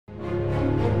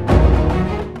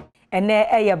ene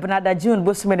eye Bernada June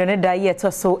bosumeno ne da ye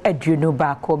to so aduno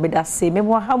ba ko medase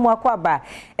memo hamu akwaba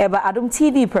eba Adom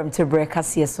TV Premtobre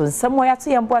Kasee so nsamo ya to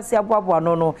yembo ase aboabo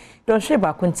no no don hwe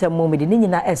ba ko ntamo mede ni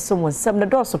nyina esom nsam ne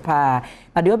do so pa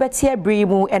na de obeti abri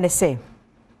mu ene se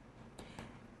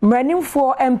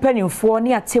Mranimfo empanimfo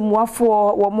ne atemuafo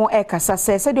wo mo ekasa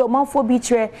se de omanfo bi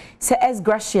kire se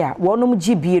Gracia wonom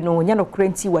gibie no nya no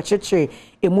krenti wa chechire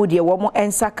emu de wo mo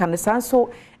ensa kan sanso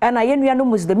na yenua no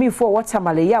muslimifo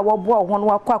watamale ya wo bo ho no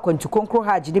akwa kwantukonkro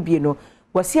haji de bie no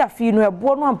wasi afi no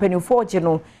ebo no empanimfo je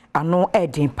no ano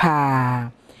eden pa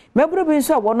mebro bi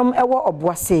nso wonom ewo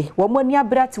oboase wo mo ani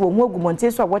abrate wo ho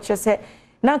agumonte so wo chese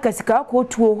na nkasika ko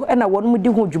tuo na wonom di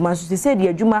ho dwuma so se de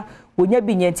adwuma wonya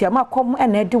bi nyanti ama kom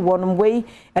na de wonom wei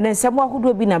na nsem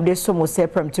ahodo bi na de so mo se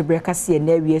Premtobre Kasee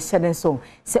na wie hyene so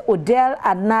se Odell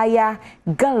Anaya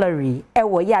Gallery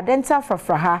ewo ya dental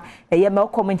frafraha eye me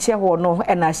kom nche ho no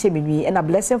na ahye menwi na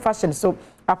Blessing Fashion so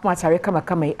apomatare kama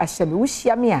ahye me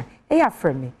wuhia me a eye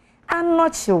afreme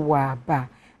anochewa ba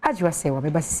ajwa se wa me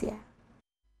basia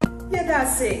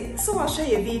that's it. So I'll show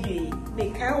you a video.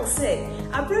 Make Kyle say,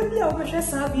 I bring you over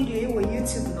a video on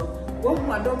YouTube. No, one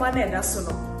more don't that's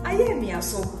so. I am me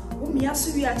so. We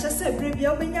are just a baby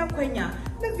over your quenya.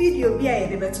 The video be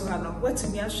a better to her. What to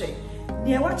me a shake.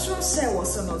 Near what you say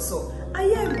was so. I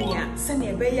am me, send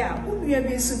a bear, whom you have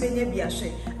been souvenir be a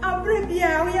shake. I bring be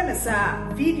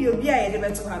a video be a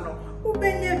better to her. Who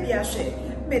been be a shake.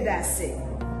 May that say.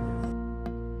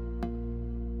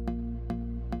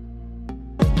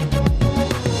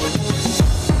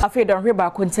 Afi don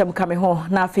hweba kontem kame ho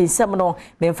na afi nsem no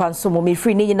memfa nso mo me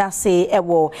free ni nyina se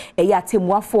ewo eya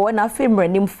temuafo na afi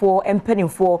mranimfo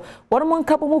empanimfo wono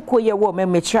nkabo mu koye wo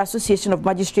Memechira Association of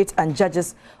Magistrates and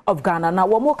Judges of Ghana na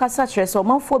wo mo kasa kire so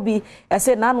manfo bi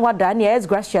ese na anwa da na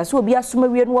Gracia so obi asoma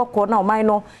wie no woko na oman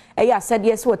no eya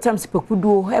asade ese wotam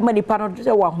sipakuduo e manipa no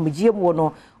de wo ahomgie mu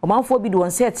no omanfo bi de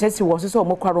won se etresi wo so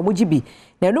mo kwaro mo gibi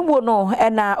na enumbo no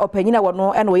na opanyina wo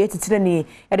no na wo yetitire ni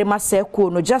e de mase ko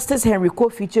no Justice Henry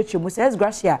Kofi chechemu se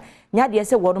Gracia nya de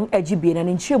ese wonum agibie na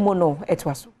nchemu no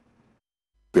etwaso.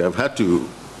 We have had to,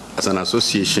 as an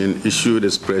association, issue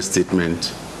this press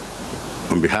statement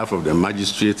on behalf of the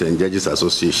Magistrates and Judges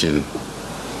Association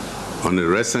on the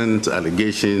recent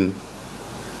allegation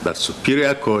that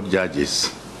Superior Court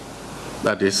judges,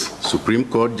 that is, Supreme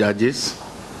Court judges,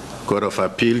 Court of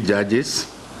Appeal judges,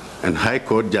 and High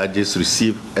Court judges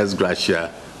receive ex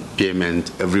gratia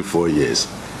payment every 4 years.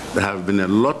 There have been a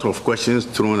lot of questions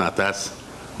thrown at us,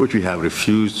 which we have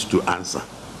refused to answer.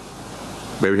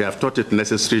 But we have thought it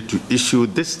necessary to issue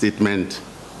this statement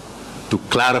to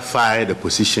clarify the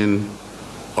position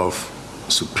of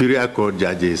Superior Court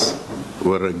judges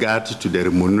with regard to the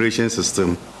remuneration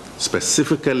system,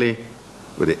 specifically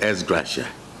with the ex gratia.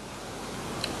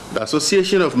 The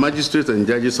Association of Magistrates and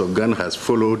Judges of Ghana has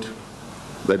followed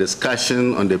the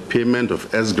discussion on the payment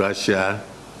of ex gratia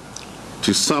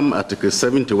to some Article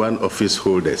 71 office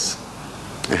holders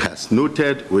and has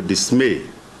noted with dismay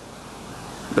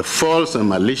the false and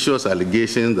malicious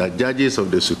allegations that judges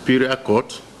of the Superior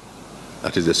Court,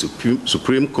 that is the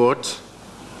Supreme Court,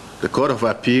 the Court of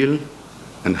Appeal,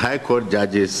 and High Court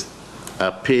judges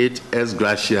are paid ex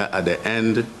gratia at the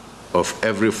end of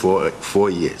every four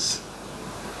years.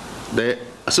 The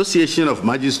Association of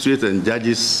Magistrates and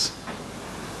Judges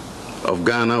of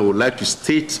Ghana would like to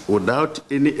state without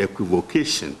any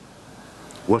equivocation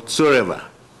whatsoever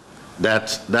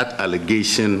that that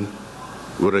allegation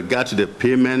with regard to the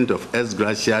payment of ex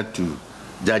gratia to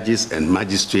judges and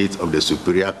magistrates of the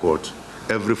Superior Court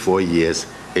every 4 years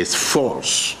is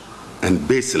false and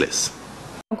baseless.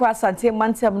 Kwa sante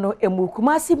mantem no emu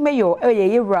Kumasi mayor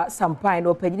eyeyewra Sampan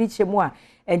no panyini chemu a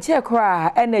enche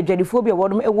kra ena adwadifobia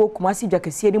wodom ewo Kumasi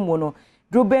Kasee ni mu no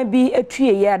droben bi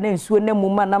atue ya na nsuo na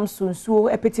muma nam so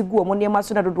nsuo epetigu omo niema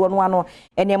so na dodo no ano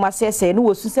eniema sese no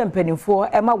wosu sempanimfo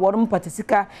ema wodom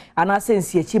patisika anase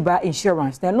nsiachiba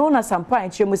insurance na no na Sampan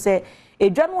chemu se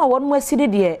edwanu a wodom aside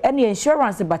de ene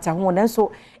insurance bata ho na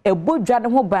nso ebodwa ne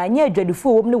ho ba nya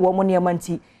adwadifo wom ne womo niema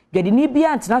nti dwadini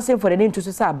bia antena se for ne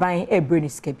ntuso sa ban ebre ni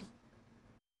skabi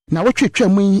na wotwetwa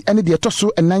mu ene de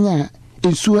etoso enanya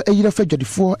ensuo eyira fa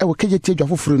dwadifo e wokegeti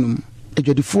adwafoforo num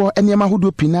adwadifo eniema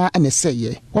hodo pina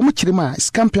aneseye womo kirima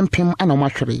scam pempem ana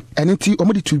omahwere ene nti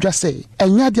omodi tudwa se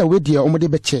enya de awedie omode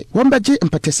beche wombaje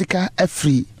empatesika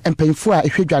afri empanyfo a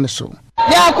ehwedwa ne so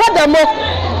ya kodamo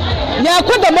ya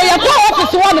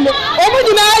office wonu mo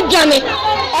omudi na adwane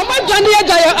omadwane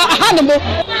ya hanmo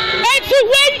enti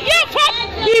we ya fa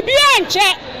bibia nche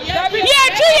ya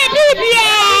tuye bibia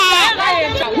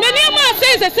many more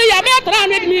says say ya be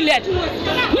 300 million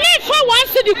me for one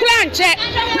city kura nche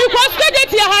because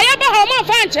get ya higher ba ho man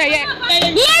fan encheye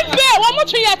light bay wo mo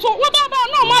twe to wo ba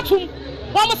no matum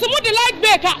wo mo se mo de light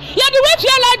bay ka ya de we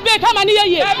twe light bay ka ma ne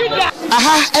ye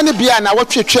aha ene bia na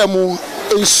wotwetwa mu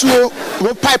ensuo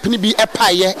wo pipe ni bi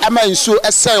epaye ama ensuo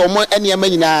ese omo ene ama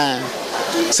nyina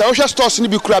se wo hwe stores ni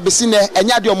bi kura besi ne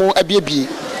enya de omo abiebie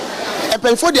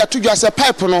empenfo de atudwa se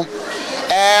pipe no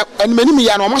enmani mi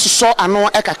ya na omo soso ano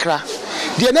ekakra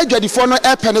de na adwadifo no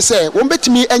epene se wo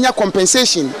betimi enya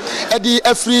compensation edi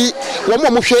afri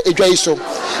wo mo hwe adwai so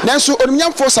nanso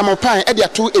onimnyamfo samopan edi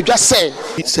ato adwa se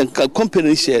senka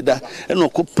company share da eno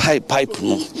ko pipe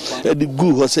no edi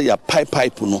gu ho se ya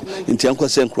pipe no nti anko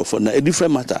se nkrofo na a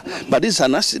different matter but this is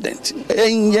an accident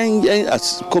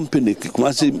as company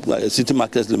Kumasi City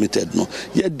Markets Limited no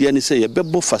ye de ni say ye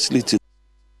bebo facility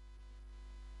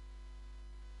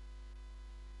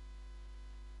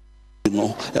no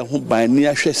who buy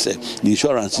near shese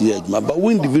insurance ye adwuma but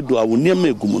we individual wo niam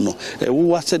egum no wo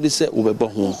wasede se wo bebo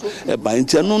ho ba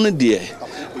ntia no ne de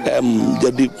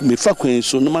jadi me fa kwen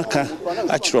so no maka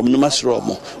achrom no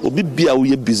masrom obi bia wo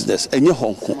ye business enye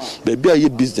honko ba bia ye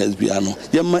business bia no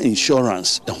ye ma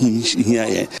insurance ho hia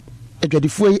ye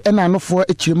adwadifo yi ena anofo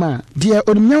ekirima de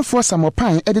onimnyamfo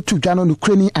samopan ede to dwa no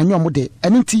nukrani anyomode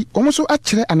enenti omo so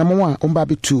akire anamo a omba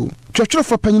betu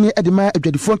twetwerefo panyini ede ma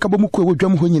adwadifo nkabom ko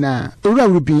wodwam ho nyina owura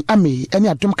rubin ame ene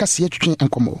Adom Kasee twetwen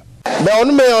enkomo be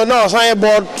onu me na osan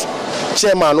board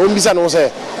chairman o mbisa no say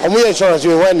omo ye insurance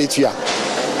we wan etua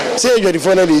say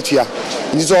adwadifo na etua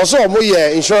ni so so omo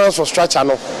ye insurance for structure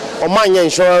no o man ye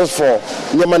insurance for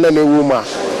nyema na ewu ma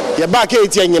ye ba ka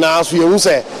etia nyina aso ye hu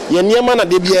say ye nyema na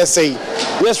de bia say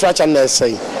we structure na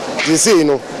say they say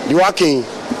no the working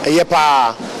ye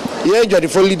pa ye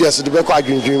adwadifo leaders de be ko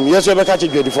adwundwum ye so be ka che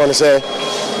adwadifo no say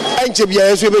enche bia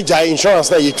ye so be jai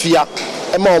insurance na ye tua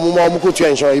e ma omo ko tua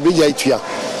insurance ye be jai tua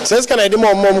says can I do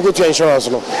more go to insurance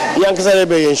no yan kasa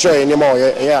be insure ni ma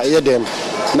ye dem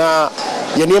na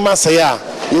ye ni ma say a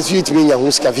yes you to me nya hu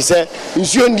ska fi say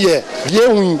nsuo ndie die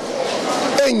hu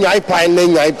enyai pai na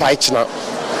enyai pai china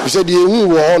fi say die hu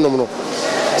wo honom no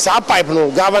sa pipe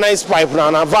no galvanized pipe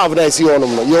na valve na si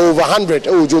honom no you over 100 e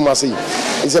ojo ma say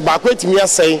is a backward me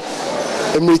say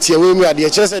emretie we mu ade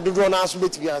che say dodo na aso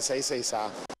betimi asai say sa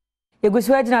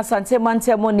Yegusu agina sante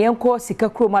mantemo ne enko sika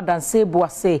kroma danse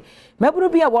boase meburu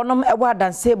bia wonom ewa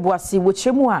danse boase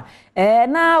wochemu a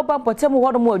na obampotemu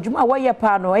honom adwuma woye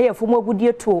pa no eyefo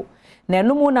agudie to na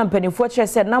enumu na mpanifo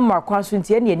kyerese na makwanso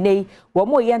ntie ne nei wo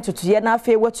mo ye ntotoye na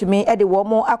afi watumi ede wo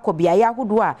mo akobia ya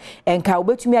hodo a enka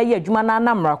obetumi aye adwuma na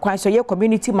namra kwanso ye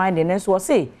community minded nso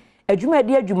se adwuma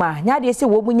de adwuma nya de se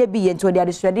wo munya bi ye nto de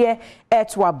adeswede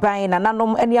eto aban na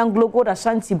nanom ene anglo gold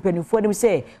ashanti mpanifo nim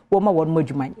se wo ma wonom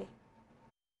adwuma ye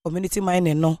community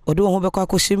mining no odo ho bekwa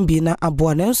koshim bi na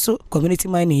aboa nanso community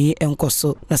mining yi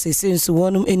enkoso na sese nso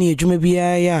wonum eni adwuma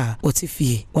bia ya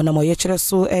otifie wona mo ye kire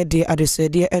so de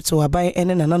adesede eto aban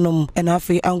ene nananom ena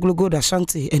afi anglo gold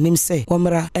ashanti enim se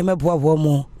womra emeboa wo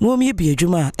mo no omi bi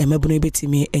adwuma emebunu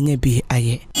betimi enya bi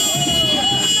aye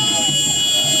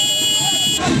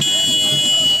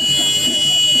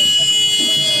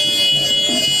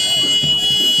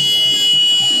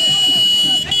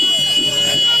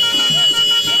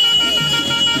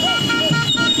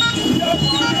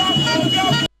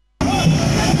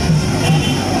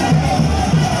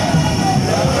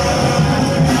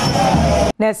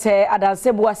Nese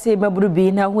adanse boase maburu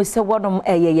bi na hu se wonom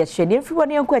ye hwede mfi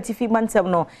woni enko atifi mantem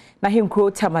no na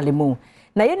henkro tamalemu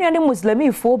na yenuane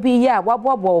muslimi fo bi ya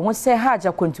waboabo ho se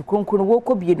haja kwantukonkun wo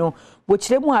kobi no wo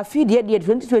kiremu afide de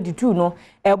 2022 no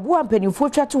ebo ampanimfo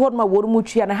twato ho ma woru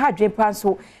twia na hadwen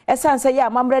panso esanse ya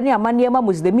amamre ne amane ma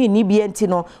muslimi ni bi enti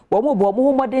no wo mo bo mo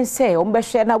ho moden se o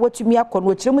mbehwe na watumi akọ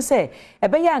no kiremu se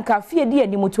ebe ya nka afide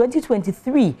ani mu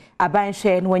 2023 aban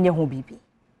hwe no wonye ho bibi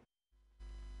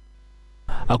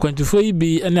akwantufo yi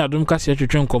bi ene Adom Kasee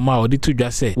twetwe nkoma a odi to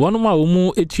dwa se wonum a wo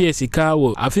mu etua sika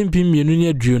wo afimpim mienu ne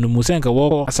aduonu mu senka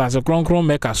wo asase kronkron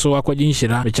meka so akwaji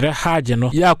nhira mekire haje no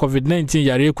ya covid-19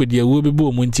 yare ekodi awu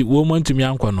bebo mu nti wo mantumi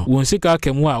ankwa no won sika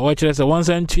akamu a wo kire se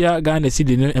wonsan tua Ghana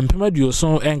cedi ne empemaduo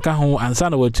so enka ho ansa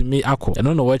na watumi akọ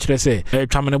eno no wo kire se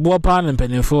twamene bo pa na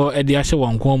mpanimfo ede ahye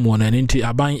wonkon mu na nti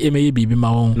aban emeye bibi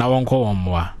ma won na wonkọ won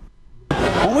moa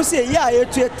won se ya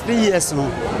etua 3 years no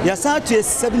ya sa tua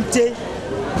 70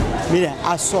 mira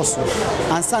asoso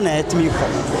ansa na etimi ko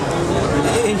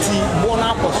enti bona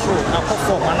akosoro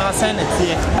akofo mana san na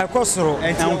tie akosoro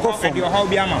ankofo de hawo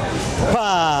bi ama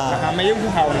pa ama yegu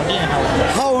hawo no de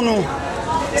hawo no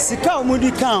sika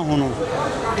omudi kan ho no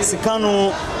sika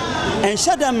no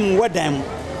enhadam wadam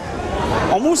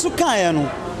omusu kan ya no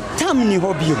tam ni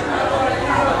ho bio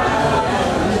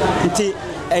enti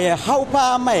hawo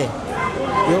pa mai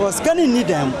there was scanning need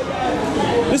them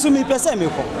nso mi pese me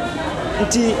ko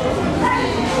nti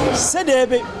se de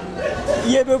be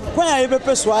ye be kwa ye be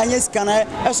peso anya sika na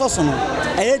esoso no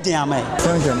eye din amai.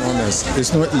 Frank and honest,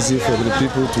 it's not easy for the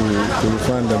people to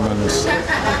refund the monies,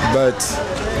 but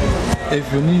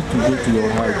if you need to go to your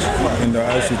Hajj and the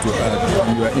Hajj to add,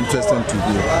 and you are interested to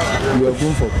go, you are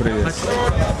going for prayers.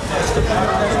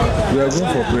 You are going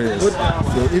for prayers.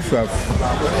 So if you have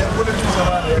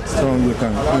strong, you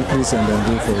can increase and then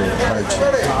go for Hajj.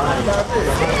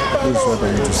 This is what I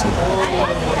need to say.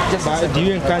 But do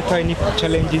you encounter any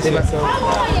challenges yourself?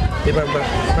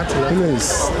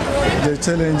 Please, the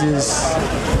challenges,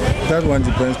 that one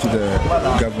depends to the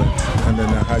government and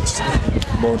then the Hajj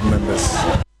board members.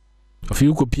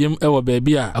 Few kopiem ewo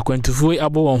baby a akwantufo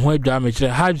abo won ho adwa mekire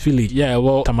Hajj Village ya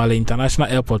ewo Tamale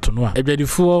International Airport no a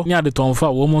edwadifo nya de tonfa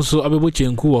wo mo so abebo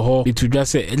chenku wo ho itudwa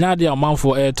se enya de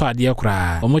amanfo to ade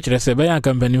kura o mo kire se be yan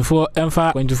kampanifo emfa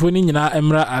akwantufo ni nyina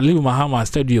emra Aliu Mahama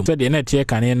Stadium se de na tie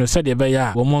kane no se de be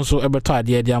ya wo mo so ebeto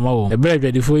ade de ama wo e bre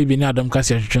edwadifo ibi ni Adom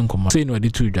Kasee atwetwenkomo se no ade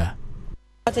tudwa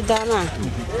Dama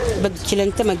but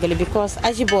chilente magale because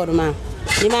ajibodo ma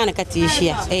ni mana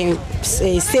katishia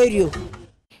serio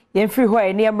Yemfiri ho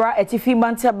eni emra etifi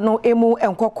mantab no emu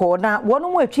enkoko na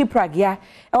wono mu atwi pragia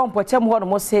e wonpotem ho no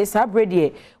mo se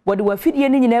sabrede wode wafidie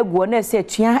ni nyina aguo na se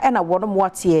atua e na wono mo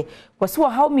atie wose wo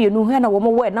haw mienu he na wo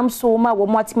mo we nam so ma wo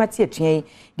mo atimati atua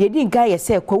de di nka ye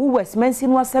se kwawu Westminster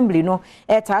no assembly no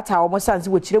e tata wo mo sanse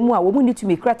wo kiremu a wo mu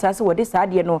nitumi krata se wode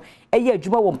saade no eye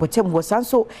adwuma wo mpotem ho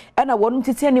sanso e na wono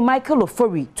tete ni Michael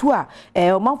Ofori tu a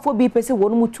omanfo bi pese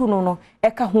wono mu tu no e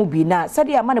ka ho bi na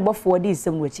sade amane bofo wode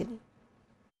nsem no akini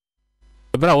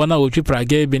Bra wana otwi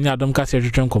prage bi ni Adom Kasee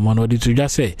atwetwenkomo no de tudwa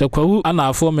se tekwawu ana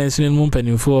afo mensini mu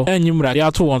mpanimfo enyimra de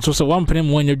ato won so se won pene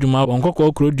mu anya dwuma won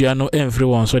kokko krodua no emfiri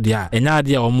won so de a enya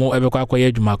ade a omo ebekwa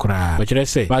akoye dwuma kora bokire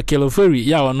se Michael Ofori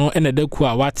ya wono ene daku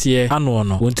a watie ano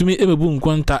no wontumi emebu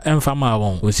nkonta emfa ma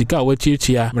won osika a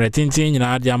wachietua mretintin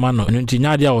nyina ade ama no nti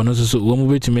nya ade a wono so wo mu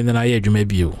betumi na ye dwuma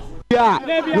bio.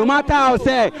 No matter how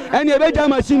say any beja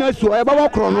machine so e ba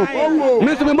wokro no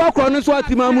me so me ba wokro no so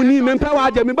atimamu ni me mpa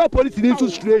wa je me ba police ni so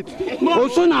straight o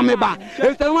so na me ba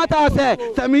e so matter how say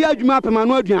me ya adwuma pema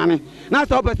no aduane na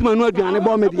so person ma no aduane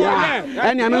bo me dia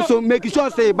any me so make sure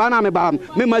say ba na me ba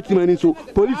me matimani so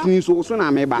police ni so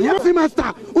na me ba si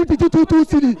master uti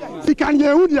city si kan ye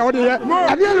udi o de ye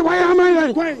ade le wa ya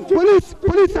man police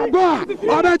go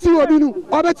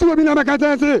obeti obi na make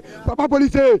say papa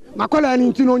police makola ni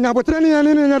ntino nya training and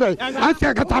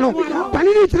ansia katano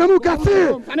panini tiramu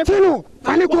Kasee tino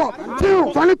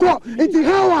faniko iti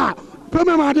hawa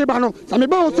Premtobre de bano sami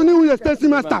ba so ni we state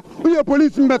master we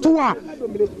police mbeto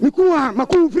mikuwa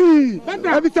makun free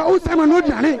ebisa o sama no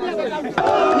diane ya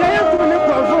ko ni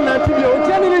kwafo na tibio o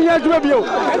tiani ni ya dua bio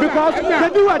because the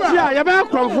do what ya be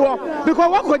kwafo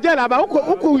because what go jail aba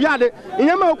uko yade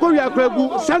nyama ko wi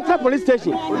akragu Central Police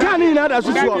Station kan ni na da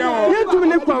so so ye tumi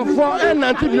ni kwafo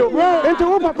na tibio enti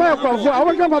wo papa ya kwafo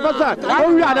o ka papa sa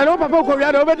o wi ada no papa ko wi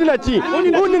ada o be na ti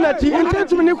enti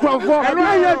tumi ni kwafo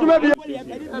na ya dua bio.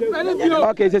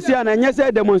 Okay, so see na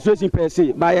nyese demonstration per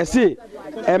se ba yesi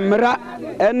emra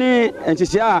eni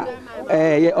enchisia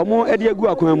omo edi egu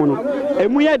akwan mu no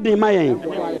emu ye din mayen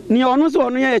ni ono so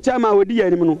ono ye chairman odi ya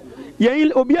nim no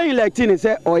yen obi an electing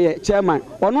se oye chairman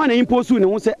ono na imposu ne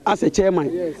ho se as a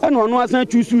chairman and ono asan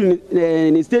choose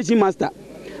ni station master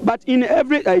but in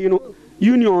every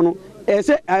union no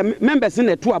say members in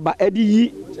the two aba edi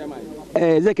yi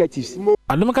executives.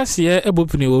 Adom Kasee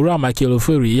ebopini owura Michael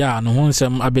Ofori ya no ho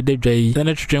nsem abedadwai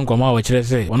na twetwenkomo a wekire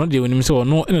se ono de onim se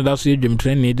ono ene da so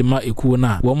edwemtren ne de ma ekuo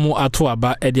na wo mu ato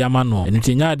aba edi ama no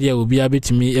entinya de a obi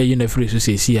abetimi ayi na free so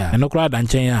sesi a eno kura da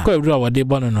nchen a kwa ewura wode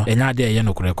bono no enya de ye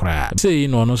no kura sei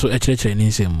no ono so ekire ne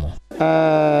nsem mu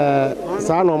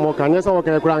sa no mo kanye se wo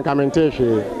kan kura nkamenti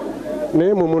hwe na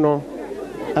emumu no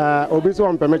obi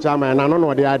so mpeme chama na no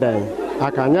no de adan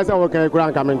aka nya se wo kan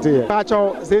kura nkamenti pa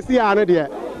cho sesi a no de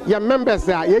ya members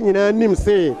a ye nyina nim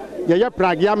say ye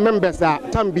Prague ya members a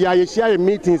tambia ye share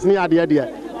meetings ni ade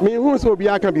me hu so obi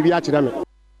aka bibi a kire me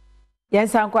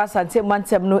yensan kwa asante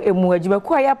mantem no emu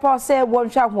adwumaku a ya pa se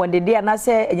wonhwa hoondede na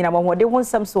se enyina mohode ho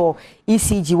nsem so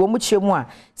ECG wo mu kyeremu a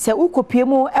se ukopie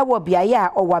mu ewo biaye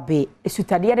a owabe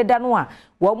esutade deda no a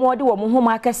wo mode wo ho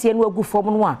ma Kasee no agu fom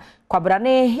no a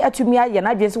kwabrane atumi aye na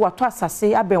adwense wato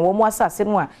asase aben wo mu asase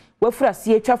no a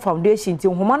wafurasi etwa foundation ti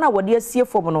nhoma na wode asie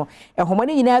fom no ehoma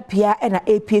ni nyina pia na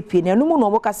APP na numu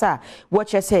no bokasa wo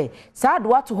kyese sa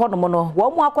do ato ho no no wo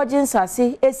mu akwaje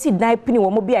nsase esi dan pini wo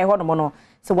mu bia ho no no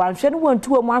se wanhwe no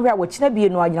wantu mu ahwe a wo kina bie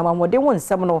no anyina mamode won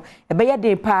nsem no ebe ye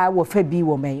den pa wo fa bi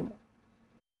wo mai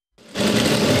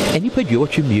enipa dwe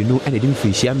wɔtwe mienu ene de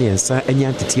mfinhyia miensa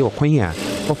anya ntetie okwan a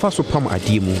wɔfa so pam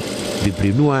adie mu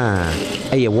bebrenu a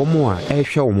eye wɔmo a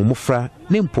ehwɛ wɔn mofra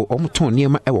ne mpo ɔmton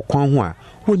niema ɛwɔ kwan ho a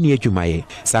woni adwumaye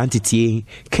santitie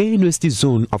K University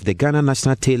Zone of the Ghana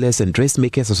National Tailors and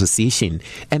Dressmakers Association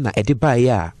ena edibaye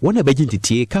a wona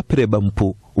bagentitie kapreba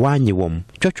mpo wanye wom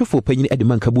twatwofo panyin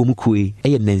ediman kabo mu kue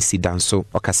eye Nancy Danso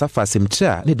okasa fa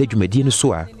semtra ne dadwumadie no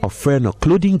so a ofre no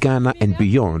Clothing Ghana and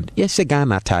Beyond yehye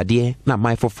Ghana atade na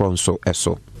mai for so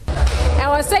eso I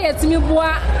was say yetimi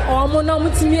boa omo no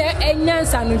mutimi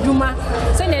enyansa no dwuma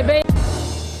se na ebe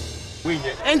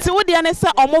enti wo de ne se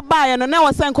omo baaye no na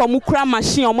wo se nko omo kura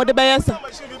machine omo de beye se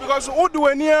because wo de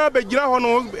wani abegira ho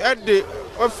no e de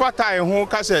fa tie ho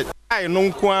kase tie no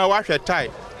nko a wa hwe tie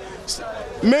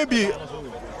maybe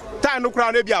tie no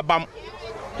kura na bi abam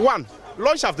one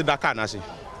launch of the Dakar na se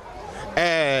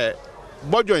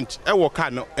ball joint e wo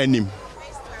car no anim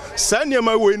sa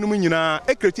niema wo enum nyina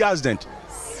e create accident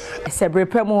Sebre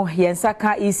Premo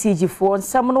yensaka ECG for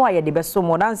nsam no aye de beso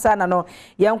mo nansa na no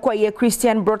yenko ye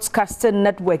Christian Broadcasting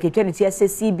Network etwenity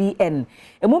CBN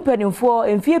emu panimfo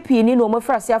emfie pii ni no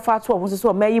mafrase afato omo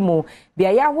so mayi mu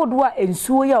bia ya hodo a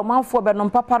ensuo ya omanfo be no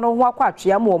papa no ho akwa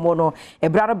atwea mo mo no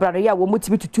ebraro ya wo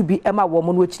mutibi tutubi ema wo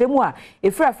mo no kiremu a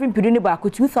efra fimpidi ni ba ko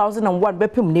 2001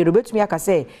 bepem ne robetumi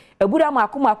akase ebura ma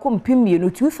akoma mpim mienu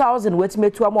 2000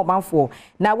 wetimetu am omanfo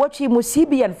na watwi mu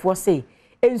CBN for say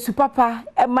ensu papa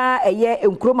ema eye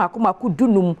enkrom akomaku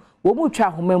dunum wo mu twa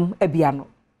homam abia no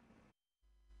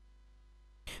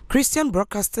Christian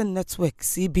Broadcasting Network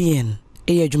CBN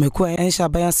eye adwumaku ensha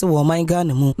bayanse wo man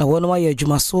Ghana mu na wono aye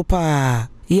adwuma so pa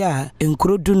ya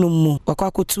enkro dunum mu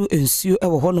wakwakotu ensuo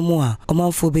ewo honom a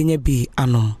omanfo benya bi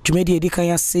anom dwumadi edikan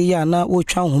ase ya na wo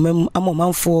twa homam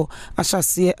amomanfo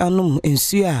ahyase anom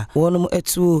ensuo a wonom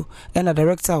etu ena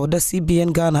director of the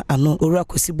CBN Ghana ano owura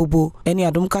Kasee bobo eni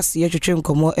Adom Kasee twetwe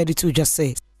nkomo editu just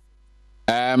say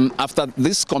after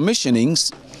these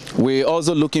commissionings, we're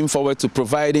also looking forward to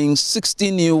providing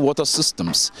 60 new water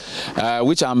systems,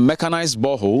 which are mechanized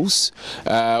boreholes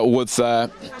with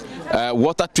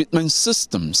water treatment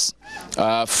systems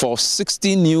for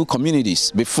 60 new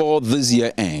communities before this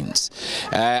year ends.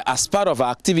 As part of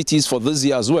our activities for this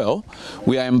year as well,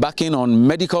 we are embarking on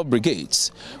medical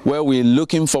brigades, where we're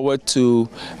looking forward to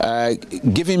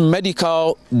giving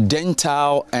medical,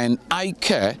 dental, and eye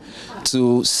care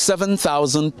to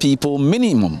 7,000 people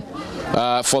minimum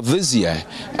for this year.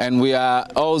 And we are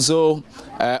also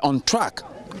on track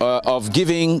of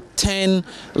giving 10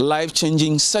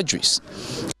 life-changing surgeries.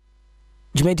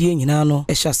 Jumedi nyina no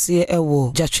ehwase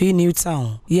ewo Jatwe New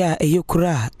Town ya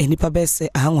eyekura enipa bese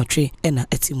ahanwotwe ena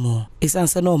etimu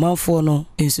esanse no manfo no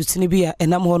ensutini bia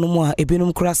enam ho no mu a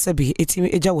ebinum kura sebi etimi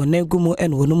eja wona gumu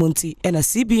ena wonum nti ena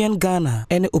CBN Ghana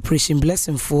ena Operation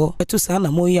Blessing for etu sa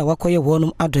na moyi a wakoye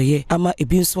wonum adoye ama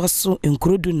ebinso aso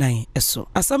enkrodu nan eso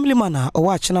assemblyman a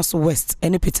owa achena so West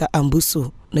ena Peter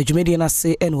Ambuso na jumedi na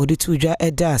se ena wodi tuja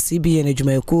eda CBN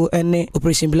adwumaku ena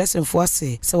Operation Blessing for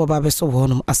ase se woba beso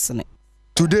wonum asene.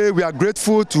 Today we are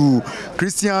grateful to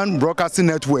Christian Broadcasting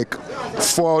Network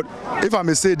for, if I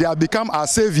may say, they have become our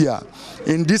savior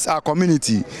in this our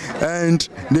community, and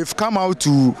they've come out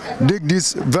to dig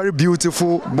this very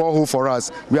beautiful borehole for us.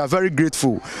 We are very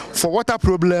grateful. For water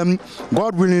problem,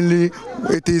 God willingly,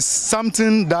 it is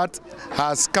something that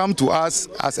has come to us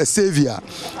as a savior.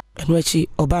 Enwechi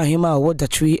Obahima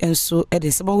Wodatri enso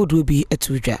edesaba hodo bi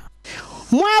etudwa.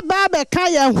 Mo aba be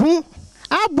kan hu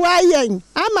abuayen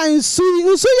ama nsu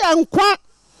ya nkwa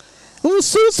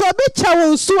nsu so bi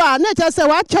chawo nsu a na chese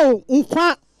wa chawo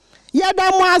nkwa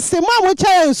yeda mo ase mo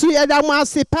chawo nsu yeda mo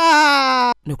ase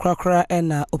pa ne krakra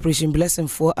ena Operation Blessing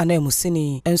for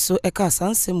anamusini enso eka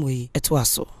sansem we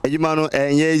etoaso ejuma no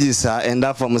enye yisa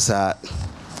enda fom sa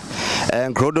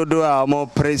enkrododo a mo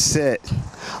prese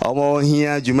omo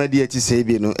hia jumadi ati se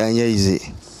bi no enye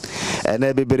yize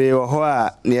ena bebere wo ho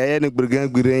a ne ye ne gburgan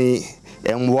gburen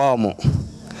emwa mo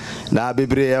na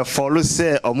bebre follow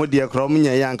say omode krom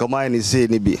nya yanka mai ni say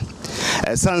ni bi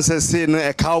esanse say no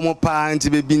e ka mo pa nti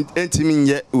be bi entimi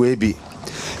nye we bi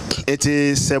it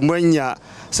is semwanya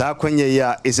sa kwanya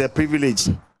ya is a privilege.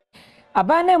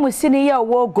 Abana musini ya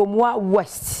wo Gomwa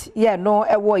West ye no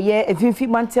ewo ye efinfi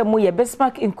mantemu ye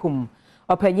Bismarck income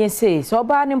opanyen say so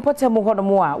ba ne mpotemu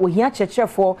honomo a ohia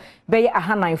chechefo be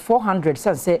 400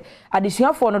 sanse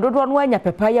adesuafo no dodo no anya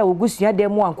pepa ya ogusua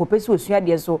dem ankopesi osua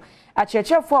de so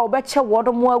achechefo a obeche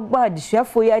wodomo agba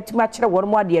adesuafo ya atima kire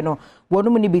wodomo ade no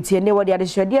wonum ni bitie ne wode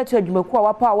adesuade atu adwumaku a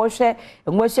wapa a wohwe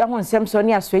enwasua ho nsem so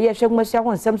ne asoye hwe enwasua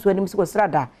ho nsem so anim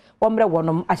sikosrada womre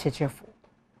wonum achechefo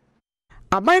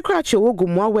Aban krache wo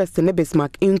Gumua West ne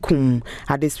Bismarck inkum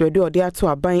adesrede ode ato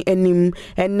aban anim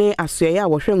ene asoye a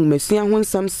wohwe nwumesua ho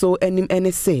nsam so anim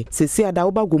ene se sesi ada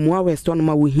wo ba Gumua West no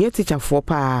ma wo hia teacher fo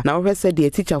pa na wohwe se de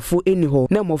teacher fo eni ho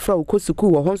na mofra wo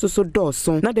kosuku wo ho nso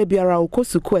dooso na da biara wo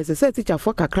kosuku ese se teacher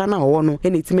fo kakra na wo no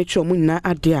ene time twa mu nyina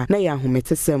ade a na ya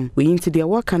ahometesem we yinti de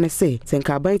wo ka ne se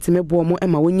senka aban time bo mo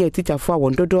ema wonya teacher fo a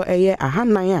wondodo eye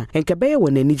ahanan a enka beye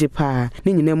wonanije pa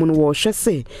ne nyina mu no wo hwe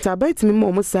se aban time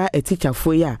mo sa teacher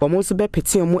foya omo so be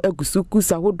peti omo agusu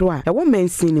kusa hodo a ewo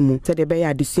mansin ni mu se de be ya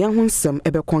adesua ho nsem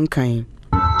ebe konkan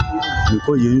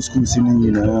ko yen school sini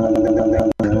nyina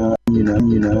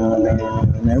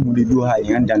na mu de do ha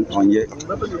yan dan onye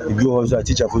bi ho so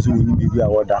teacher fo so ni bibi a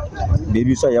woda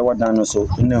baby so ya woda no so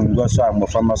na ngwa so a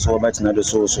mofama so betina do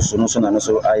so no so na no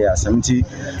so aya samti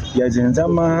ya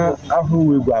zinzama ahu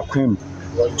wegu akwem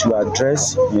to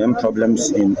address young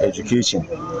problems in education.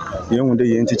 Young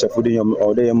teacher for the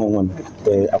or the young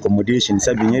accommodation.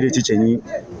 Sabi the teacher ni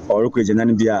or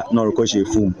kwejenan bia no koshe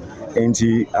fum.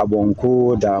 Enti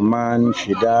abonko daman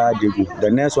shida degu.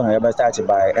 The next one I ever started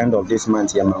by end of this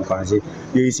month. Yaman kwanze.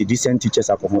 You see decent teachers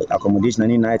accommodation.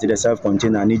 Ani night the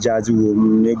self-contained. Ani jazi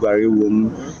wom ne gware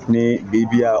wom ne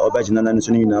bibia obajinana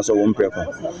nsuni na so wom preko.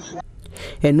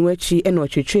 Enuachi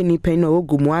enwachwe ni pen no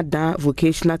Gumuada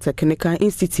Vocational Technical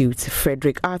Institute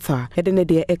Frederick Arthur edene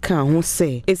de eka ho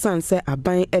se esanse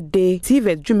aban ede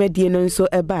TV dwumedie no nso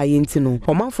eba yenti no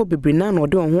omanfo bebrina na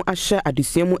ode ho ahye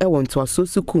adesuamu ewonto aso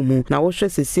sukumu na wo hwe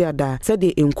sesi ada se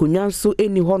de enkonwa nso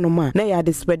eni honoma na ya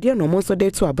despedie no monso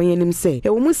de to aban yanim se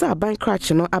ewo mu se aban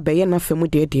crash no abeye na femu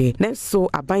de na so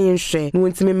aban yenhwe no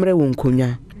ntimi mre wo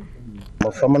nkonwa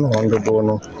Mafama hondo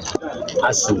bono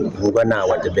asu bugana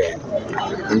wa the bed.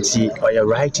 Nti oya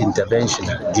right intervention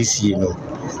this year no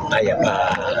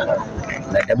ayapa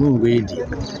na damu wedi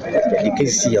the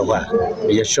case ya wa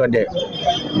we sure that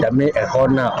da me e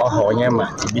hona oha onyama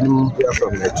ibinum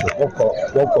from the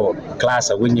woko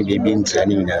class when you be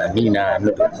ntiani na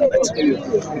no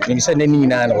but me say na ni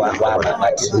na wa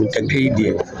but can grade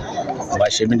there ba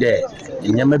shemi de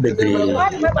nyama bebre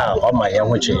o ma ye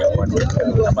ho che ye ho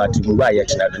about ngwa ye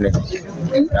tina do ne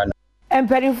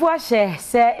Emperimfo ahye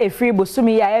se efiri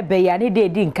bosumi ya ebe ya ne de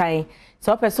di nkan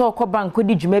so pese okọ banko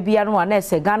di dwuma bia no na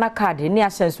ese Ghana card ne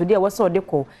asenso de wose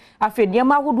odeko afi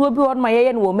niam ahodo bi won ma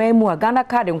ye no wo mamu a Ghana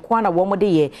card nko na wo mo de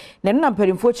ye na no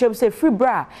emperimfo chem se free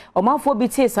bra omanfo bi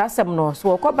tie sa asem no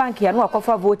so okọ bank ya no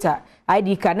akofa voter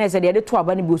ID card na ese de to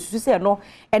aba ne bi osusu se no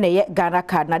ene ye Ghana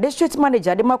card na district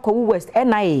manager de Makowu West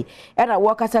NIA era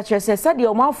wo kasa kyerese se de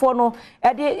omanfo no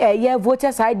e de ye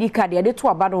voters ID card de to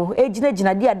aba no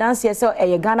ejina de adanse se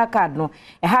ye Ghana card no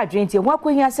e ha adwenti ho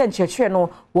akohia se nkyerkyere no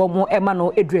wo mo ema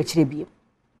no edu akire bi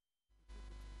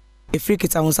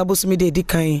Afrika unsabosumi de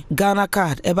dikan Ghana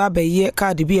card eba beye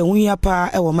card bi ehun pa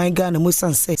e wo man Ghana mu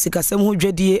sanse sikasem ho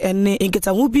dwadie ene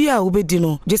enketa ho bi a obedi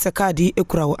no jese card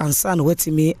ekura wo ansa na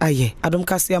watimi aye Adom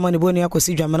Kasee amane boni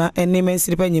akosi dwamana ene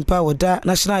mensiripa nyimpa woda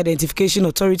National Identification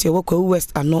Authority Makowu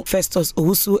West ano Festus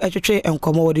Owusu etwetwe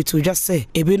enkomo wodi to jase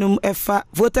ebinum efa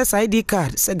voters ID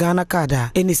card se Ghana card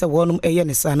a eni se wonum eye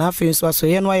ne sana afi so aso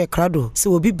ye no aye krado se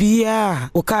obi bia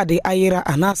o card ayera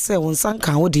anase wonsan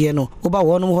kan wodi no oba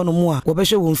wonum hono wo be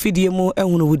hwe wo mfidie mu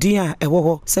ehunu wudin a ewo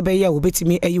ho se be ya wo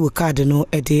betimi ayi wo card no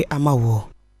ede amawo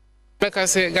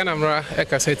Kasee Ghana mra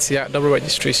ekasetia double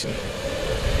registration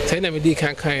say na me di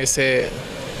kan say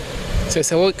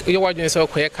wo yo wadwen say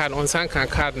okoye card on san kan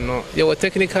card no ye wo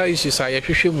technical issues a ye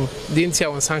hwehwe mu di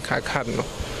ntia on san kan card no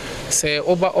say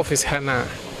over office hana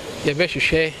ye be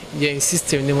hwehwe ye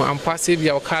system ni mu ampase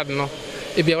bia card no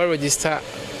e bia register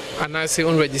anase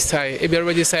on register e bia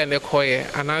register na koye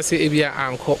anase e bia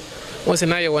anko once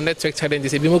na your network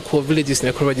challenges e bi mo ko villages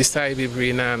na ko register e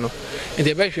bi na no and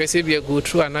the best say be go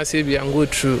through anase be go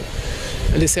through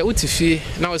and they say utifi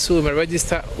now so me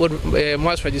register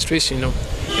mass registration no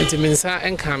it means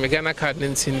enka me Ghana card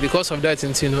nintin because of that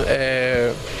nintin no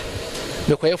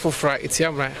the koye fofra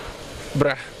itiamra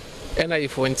bra and I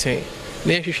for ntin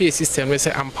na hwehwe system we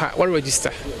say ampa what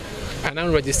register and I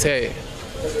register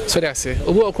so that's say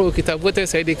obo okro kita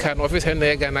voters ID card no office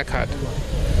na Ghana card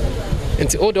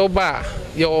nti odo ba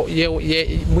ye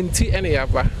munti ene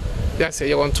yaba ya say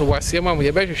you want to was ye mamu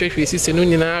ye be hwehwe system no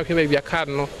nyina hwe ba card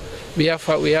no we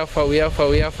afa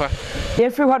ye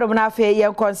free hodom na afa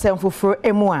ye consent foforo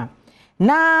emu a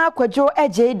na kwajo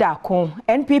eje dako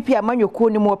NPP amanyoko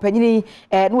ni mo panyini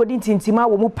no odi ntintima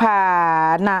wo mu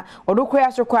pa na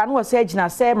odokoya sokwa na wo se agina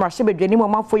se mrahye bedwani mo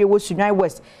manfo ye wo Sunwan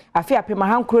West afi apema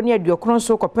hankro ne aduokron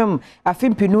so kopem afi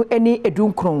mpinu eni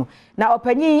edunkron na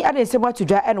opanyi ade nsem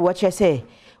atudwa ene wo kyese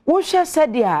wo hwe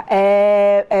sedia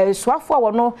soafo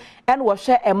wono en wo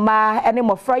hwe ema ene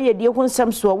mofra ye die ho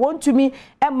nsem so wontumi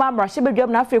ema mrahye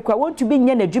bedwam na Africa wontumi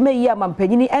nye na dwuma yi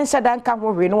amampanyini enhyada nka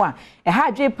ho hwe no a ha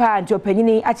adwe pa nti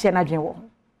opanyini ache na dwen wo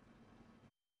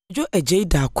jo ejei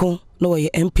dako no wo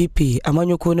MPP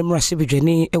amanyoko ne mrahye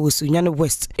bedwani ewusunyane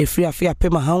West efri afia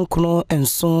pema hankono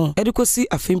enso edikosi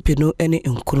afimpino ene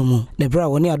enkonomu ne bra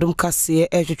woni Adom Kasee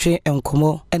ehwetwe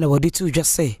enkomo ene wodi tu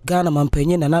dwase Ghana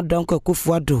mampanyi na nadanko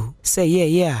akufuado se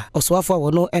ye a oswafo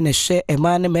wono ene hye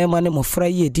ema ne mema ne mofra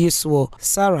ye die so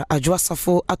Sarah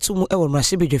Adwoasafo atumu ewo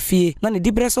mrahye bedwafie na ne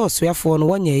dibrese oswafo no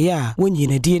wonye ye a wonyi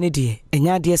na die ne die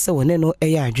enya de se wone no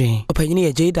eye adwen opanyini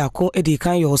ye jeida ko edi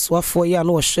kan ye oswafo ye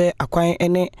no hye akwan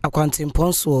ene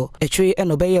akwantemponso etwe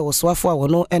eno beye oswafo a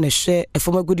wono ene hye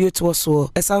efomagudie to so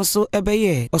esanso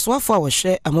ebeye oswafo a wo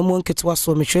hye amamo nketo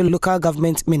so metwe local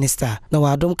government minister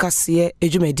na Adom Kasee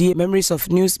ejumedi memories of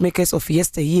newsmakers of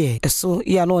yesteryear eso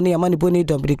ya no ne amane boni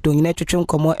Dominic Donyina twetwe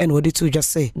nkomo ene wodi tu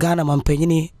dwase Ghana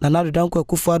mampanyini na nadodanko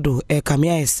akufuado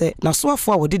kamia ese na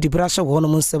soafo a wodi dibrasha wo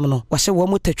no nsem no wahye wo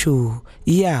motatwu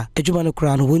ya ejuma no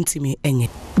kura no wontimi enye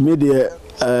media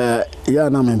ya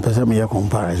na me pese me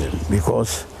comparison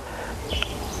because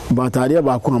but area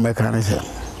ba ko mechanism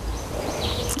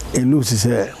it looks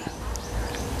as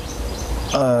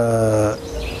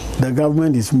the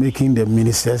government is making the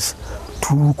ministers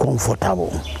too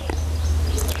comfortable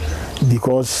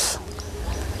because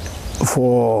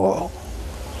for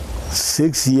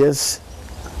 6 years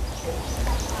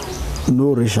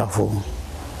no reshuffle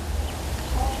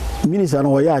minister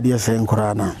no ya dey say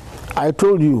nkorana I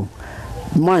told you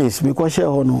mines because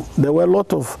there were a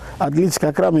lot of at least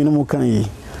kakra me no kan yi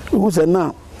who said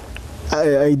now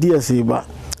ideas ba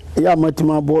ya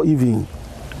matima bo even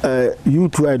you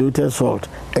try to tell salt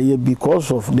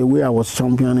because of the way I was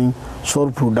championing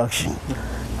salt production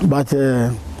but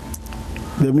the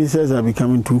ministers are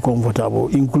becoming too comfortable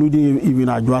including even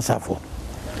Adwoasafo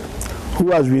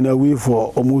who has been away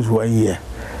for almost 1 year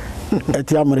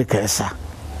at America esa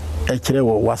ekire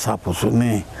wo WhatsApp so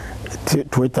ne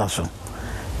Twitter so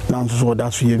now so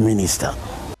that's your minister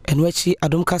enwachi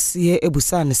Adom Kasee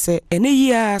ebusa ne se ene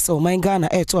yia se oman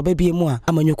Ghana eto ababie mu a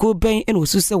amanyoko ben ene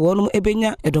osu se wonum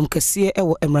ebenya Adom Kasee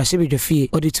ewo emrahye bedwafie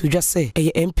odi tudwa se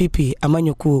eye MPP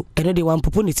amanyoko ene de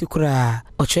wampopo ne tikura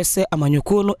ochese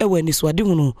amanyoko no ewo aniswade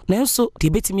hunu nanso de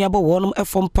betimi abo wonum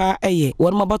efompa eye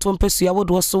wonum abato mpesu ya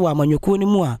wodo so wa amanyoko ni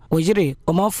mu a oyire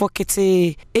omanfo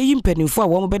kete eyi mpanimfo a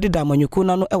wo bededa amanyoko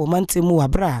na no ewo mantemu wa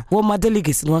bra wo ma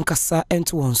delegates no ankasa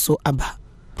ento wonso aba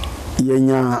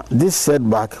yenya this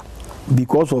setback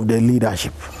because of the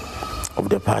leadership of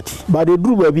the party but the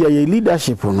group be a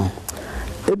leadership no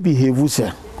e behave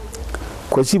say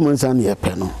Kwesi Mansan ye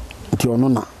pe no nti ono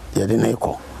na ye de na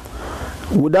eko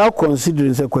without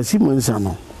considering say Kwesi Mansan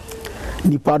no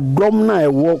nipa dom na e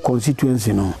wo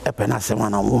constituency no e pe na sema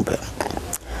na wompe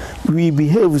we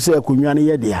behave say akonwa ne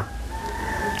ye dia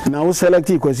na wo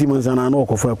select Kwesi Mansan na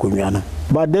okofa akonwa no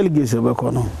but delegates be ko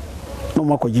no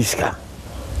makojiska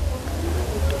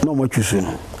no much you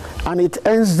know. And it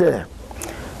ends there.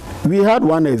 We had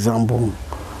one example.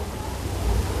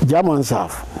 German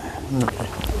South.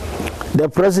 The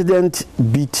president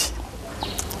beat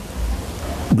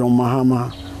John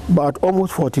Mahama by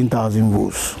almost 14,000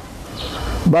 votes.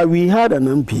 But we had an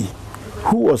MP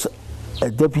who was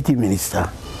a deputy minister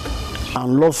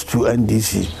and lost to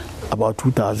NDC about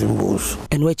 2,000 votes.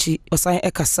 Enwachi osan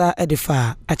ekasa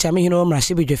edifa achame hino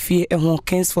mrahye bedwafie ehon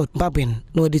Kingsford Babin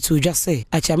no de tu dwase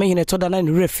achame hino toda na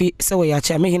ne refi se wo ya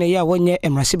achame hino ya wonye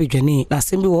mrahye bedwani na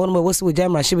sembi wo no wosi wo ja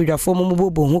mrahye bedwafo mo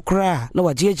bobo ho kra na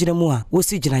waje agire mu a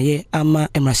wosi ginaye ama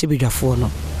mrahye bedwafo no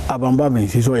Abamba me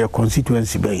so your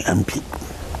constituency by MP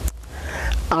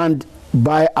and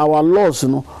by our laws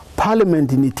no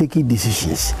parliament in taking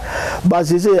decisions but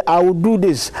they say I will do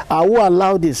this, I will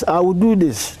allow this, I will do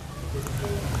this.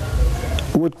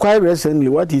 With quite recently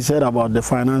what he said about the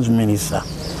finance minister.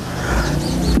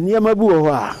 Niamabu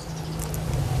wa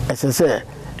as I say,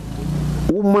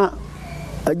 Uma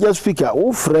a just speaker,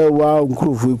 Ufre wa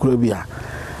Nkrufu Krobia.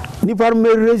 Nipa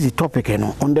may raise the topic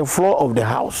on the floor of the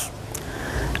house.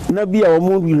 Nabi a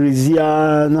woman will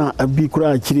rezia na a big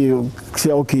cry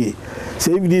say okay.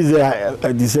 Say if this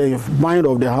is the mind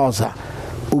of the house,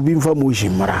 ubim for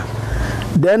motion mara.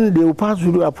 Then they will pass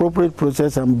through the appropriate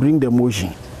process and bring the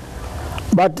motion.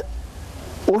 But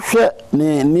Osha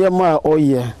Niama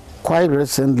Oye quite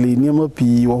recently Niama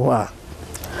P Owa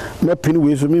me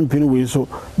pinway so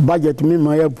budget me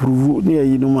my approve near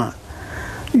Yinuma.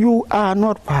 You are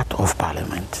not part of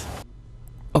parliament.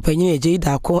 Opanyini eje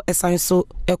idako esan so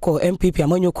eko MPP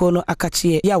amanyoko no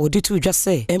akachie ya wodi tu dwa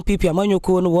se MPP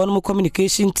amanyoko no won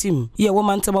communication team ye wo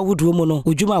mantama wuduo mu no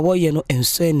odwuma wo ye no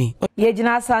enso ani ye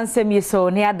gina sansem ye so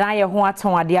ne adan ye ho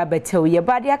aton ade abetew ye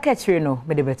bade akachire no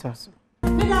me de beto so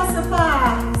me da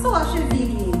safa so wa hwe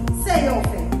video say your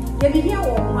friend ye be here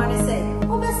wo man say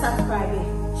who be subscribe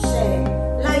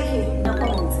share like it na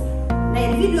comment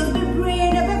na videos be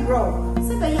brain be grow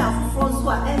se be ya fofo so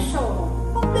a e show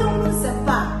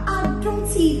Adom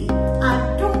TV,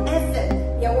 Adom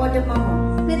FM, ya wode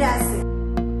mama. Me da se.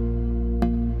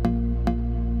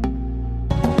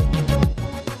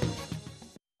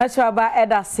 Achaba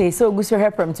eda se so gusu he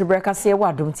Premtobre Kasee wa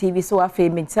Adom TV so afa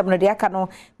me nsem no de aka no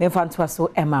me mfanto so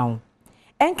emawo.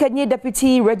 Enkenye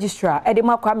deputy registrar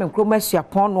edema kwa me nkromashia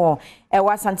pon no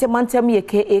ewa sante mantem ye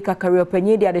KA kakari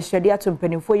opanyi de adehwede ato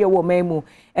mpanimfo ye wo mamu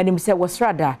enim se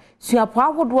wosrada suapon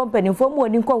ahodo mpanimfo mu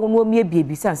oni nkwa hono mi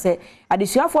ebiebi sanse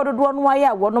adesuafo dodo no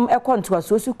aya wonom ekonto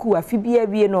asosu ku afibia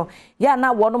wie no ya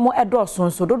na wonom edoso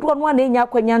nso dodo no na enya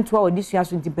kwanya nto a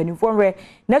odisuaso mpanimfo nwe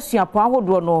na suapon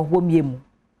ahodo no wo miemu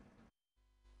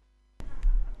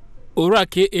Ora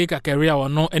KA kakari a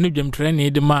wono enu dwemtre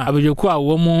ne de ma abejoku a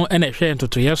wo mu ena hwe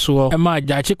ntotoye so e ma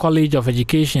Jachi College of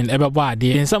Education ebebo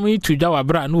ade ensam yi tudwa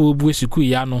wabra na obu esiku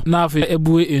ya no na afa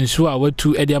ebu ensu a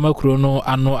watu ede amakuro no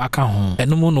ano aka ho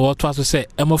enu mu no woto aso se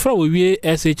emofra wo wie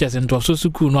SHS ntoso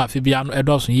suku no afa bia no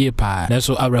edoso ye pa na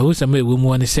so abrahu sema ewu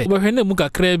mu ne se bohwe na mu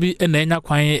kakra bi ena enya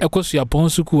kwan ekosuapon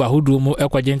suku ahodo mu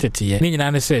ekwaje nteteye ni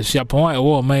nyina ne se suapon a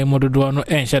ewo man mu dodo no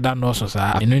enhye da no so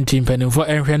sa enu ntimpanimfo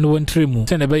enhwe no wontremu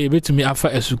se na be tumi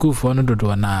afa esukufo no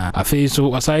dodo na afei so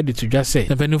waside to dwa se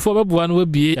mpanimfo beboa no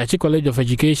wabie Jachi College of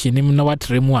Education nim na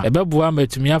watremu a ebeboa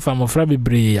matumi afa mofra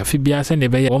bebre afi bia se ne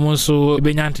be wo nso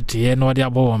ebenya ntete no de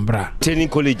abo wombra training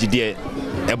college de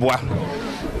eboa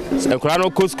enkura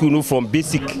no co school no from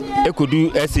basic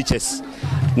ekodu SHS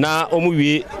na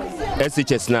omuwie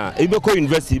SHS na ibeko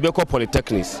university ibeko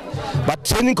polytechnics but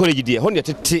training college de ho ne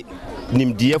tete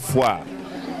nimdiefo a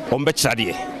ombe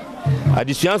kyade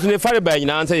adisuanso ne fare ba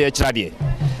nyina anse ye kyerade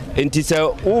enti se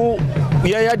wo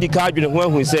ya dika adwene ho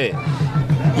ahu se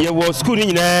ye wo school ni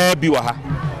nyina bi wa ha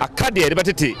akade de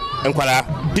betete enkwara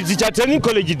teacher training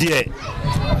college de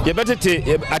ye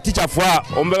betete a teacher fo a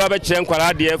ombe ba kyerɛ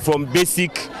enkwara de from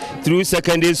basic through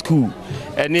secondary school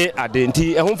ene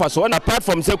adenti ehun fa so apart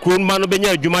from se kron ma no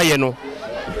benya adwuma ye no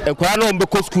enkwara no ombe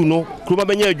ko school no kroma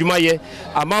benya adwuma ye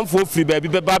amanfo free ba bi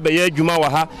ba ye adwuma wa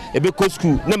ha ebe ko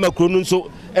school na makro no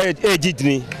nso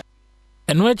ejidini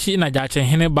enu achi na Jachi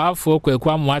hene baafo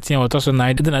kwakwa muaten otoso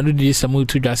na de na dudi samu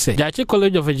tudwa se Jachi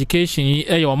College of Education yi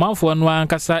eye omanfo no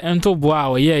ankasa entobo a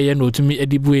oyeye na otumi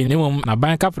edibue ne mum na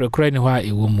ban kaprekra ni ho a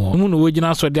ewo mu no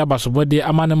wogina so de abasobode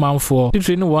amane manfo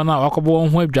titri ni wona wakobo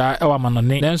ho adwa ewa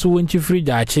manone nanso wonchi free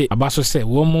Jachi abaso se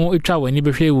wo mu etwa wani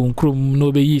behwe wo nkrom no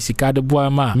obeyi sika de boa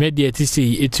ma media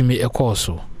tisi etumi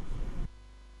ekoso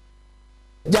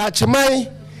Jachi mai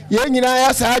ye nyina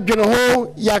ya sa adwene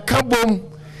ho ya kabom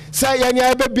sa ya ni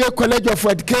abebie College of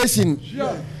Education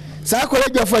sa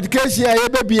College of Education ya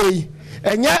bebie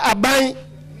enya aban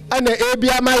ana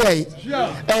ebia mayai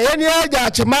ye ni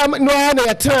Jachi ma no na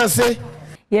ya transe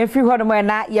ye free ho no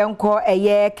na ye nko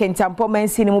eye kentampo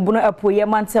mansi ni mubuno apo ye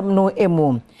mantem no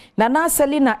emu na na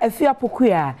Selina afi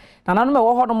apokua na nanu me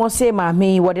wo ho no mo se ma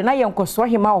me wode na ye nkoso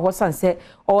hema wo sanse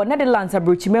o Netherlands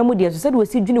abrochima mu de so se de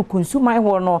wasi dwene kunsuman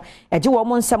ho no eje wo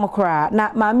mo nsam kra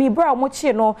na ma me bra mo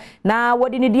chi no na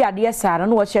wode ni di ade sa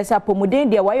no wo hye sa pomuden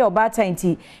de wa ye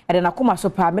obatanti ede na koma so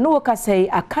pa me no wo kasai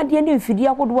akade ne mfidi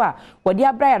ahodo a wode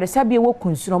abra ya resabie wo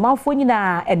kunsu no manfo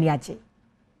nyina eni age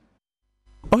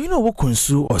Oyina wo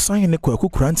kunsu osan ne kwaku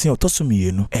kurantin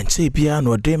otosomienu enche bia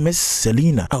no de Miss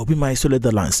Selina a obi mai so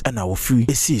Netherlands ana wo free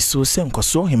esi so se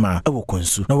nkoso hima e wo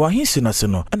kunsu na wahinsi na se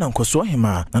no ana nkoso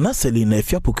hima na Selina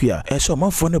efia pokua e so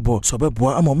manfo ne bo so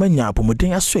beboa amomanya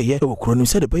apomuden asoye e wo kronim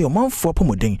se de be yo manfo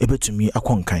apomuden ebetumi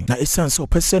akonkan na esanse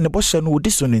opese ne bohye no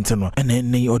wodi so nente no ene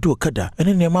ne ode okada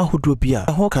ene ne ma hodo bia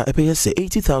ahoka epeye se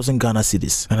 80,000 Ghana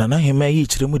cedis na hima yi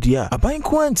kiremu dia aban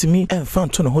ko antimi emfa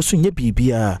nto ne ho so nya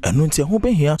bibia enu nti ho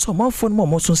be so manfo no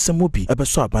mo so nsem obi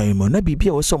ebeso aban mo na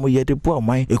bibia wo so mo ye de boa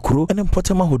man ekuro ene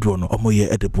mpotema hodo no mo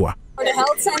ye de boa for the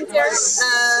health center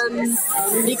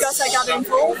because I got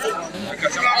involved.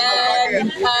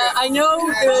 I know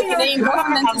the Canadian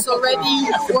government is already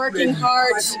working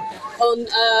hard on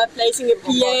placing a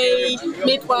PA,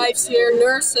 midwives here,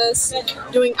 nurses,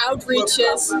 doing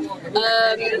outreaches,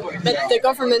 but the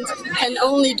government can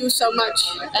only do so much.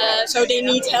 So they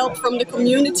need help from the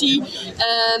community,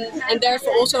 and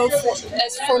therefore also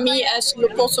for me as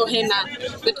Luposo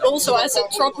Hema, but also as a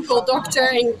tropical doctor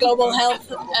in global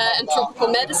health and tropical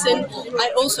medicine,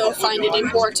 I also find it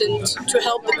important to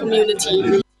help the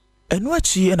community.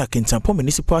 Enuachi and a Kintampo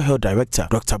Municipal Health Director,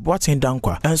 Dr. Boatin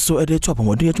Dankwa, and so a day top of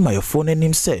Modia to my phone and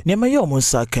him say, near my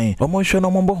Yomonsa came, or Monshon or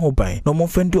Mombo Hobay, no more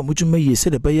friend or Mujumay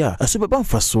said a bayer, a super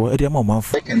banfaso at the moment.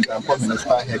 Second,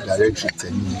 Municipal Health Director,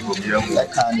 I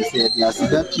can't say the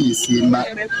Asida PC,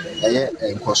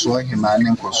 and Koso, Himan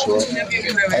and Koso,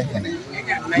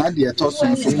 Nadia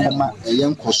Tosun Sukoma, a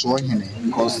young Koso,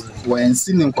 because when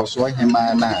singing Koso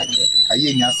Himana,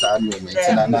 Ayena San,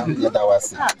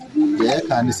 Yadawasi, the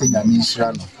can't say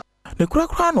Yamishano. The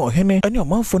crack or Henny and your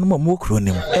mouth for no more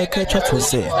cronim, a catch at was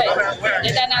say.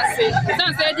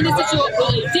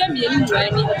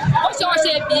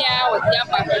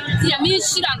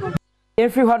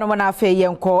 Every one of my fair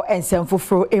young call and send for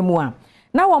M1.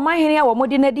 Now, my henny, our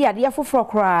modern idea, the for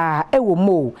cry, a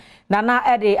womo. Nana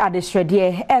Ade at the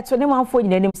Shredie, at 21 for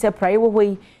your name, separate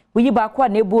away. We back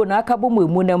one nebo na kabumu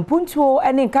munam punto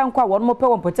and in Kankwa one more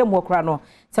poem potem crano.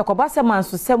 Sakobasa man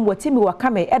so sem what Timmy were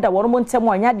coming at a one montem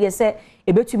one yadia say,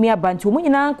 a bit to me a bantu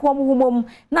munina, quam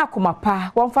na kuma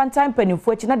pa, one fan time penny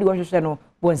fortune at the Washington,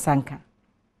 one sanka.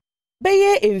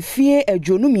 Beye emfie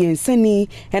adwonum yensani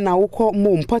na wokọ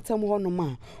mo mpatam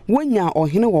honoma wonya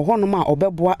ohene wo honoma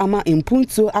obeboa ama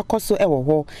impuntu akoso ewo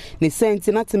ho ne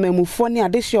senti na temamufo ne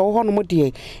adehye wo honom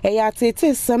de eya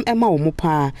atete sam ema wo mo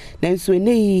pa nanso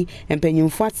eneyi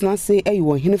empanyimfo atena se eyi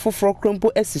wo hene foforo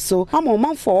krompo esiso ama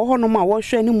manfo wo honoma wo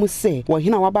hwe ne mu se wo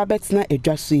hene waba betena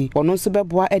adwase ono nso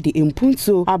beboa de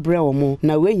impuntu abre wo mo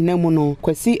na wenyina mu no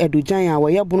Kasee adujan a wo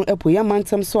yebono epoya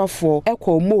mantam so afo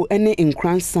ekọ mo ene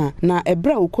nkransa na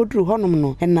ebra ukodru honom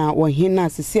no na wohina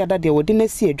asisi ada de wode na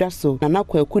si adwaso na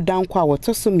nakwaku dankwa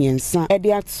wotoso miensa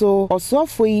ede ato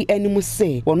osofo yi animu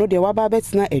se wono de waba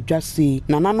betena adwaso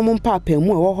na nanom papa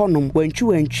mu ewo honom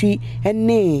wantwi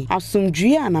ene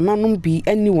asomdwie a nanom bi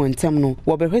ani wontem no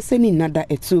wobehwese ni nada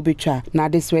etu betwa na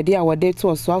deswede a wode to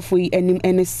osofo yi anim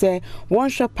ene se won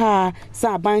hwepa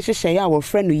sa aban hwehwe ya wo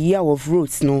frɛ no year of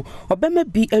roots no obema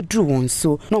bi adru won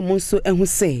so na mo nso ehu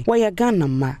se wo ya Ghana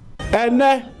ma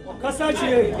ene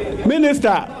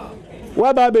Minister,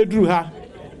 waba bedru ha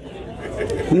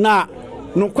na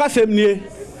no kwasem nie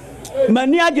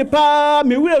mani age pa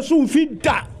me wure so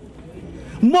mfida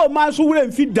mo man so wure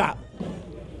mfida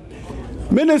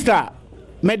Minister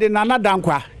me de nana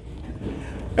dankwa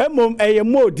emom eye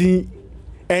modin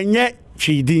enye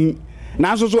twidin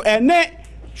nanso so ene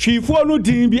twifo no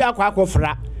din bi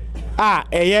akofra a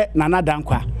eye nana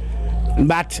dankwa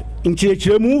but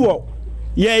nchirechiremu wo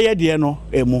ye de no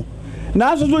emu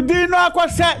na so din no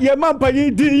akose ye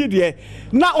mampanyi din de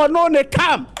na ono ne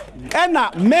kam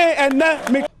ena me ena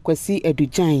me Kasee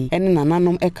adujan ene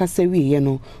nananom ekasa wiye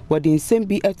no wode nsem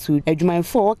bi atu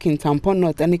adwumayfo wo Kintampo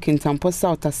North ene Kintampo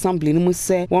South Assembly no mu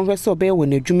se won hwe so be wo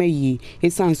na adwuma yi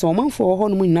esanso omanfo wo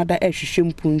hono mu nada ehwehwe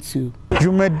mpuntu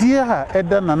dwumadia ha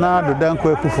eda nana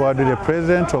dodankwa akufo the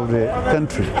president of the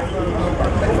country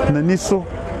na niso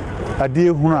ade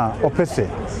ehunu a opese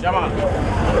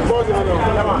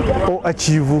o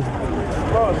achieve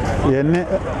yene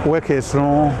workers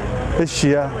no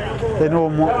ehia eno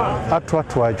mo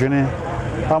atoato adwene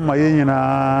ama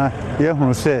yenyina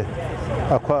yehunu se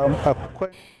akwa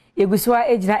Yeguswa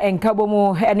ejina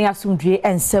enkabomu ene asumdwe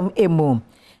ensem emu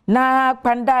na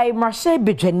pandai marche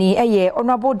bedwani eye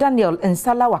honorable Daniel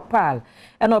Nsala Wakpal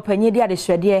eno opanyedi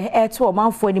adehwede eto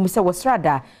manfo ani se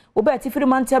wosrada obeti firi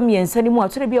mantem yensani mu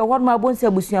atore bi ohon ma bonse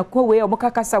abusuako we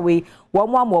omokakasa we wo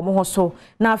mo am wo mo so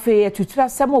na afi etutura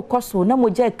sem okoso na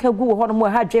moja kagu wo hon mo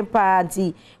ha dwempa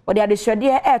anti wode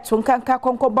adehwede eto nkanka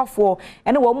konkobafo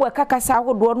ene wo mo kakasa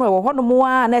ahodo no wo hon mo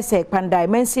a na se pandai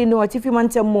mensi no atifi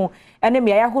mantem mu ene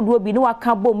me ayahodo bi ne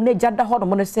waka bom na jada hon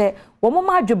mo no se wo mo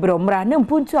ma adwebre omra na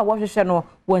mpuntu a wo hwehwe no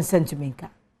won sentimenka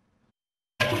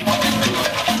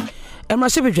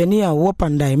Emrashe bedwani a wo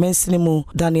pandai mensini mu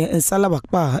Daniel Nsala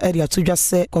Wakpal area tudwa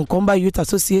se Konkomba Youth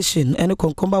Association ene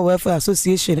Konkomba Welfare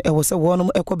Association e wo se wonom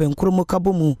ekobenkuro mu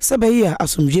kabomu se beyi a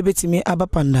asomdwe betimi aba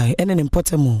pandai ene ne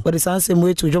mpotemu wode sanse mu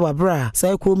etu dwo babra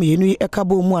sai ko mienu yi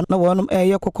ekabomu na wonom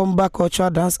eye Konkomba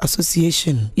Cultural Dance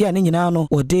Association ya ne nyina no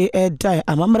wode dai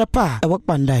amamra pa e wo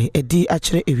pandai edi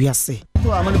akere ewiase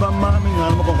to amani ba ma me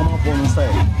nyana mo Konkomba po no sai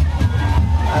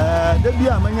de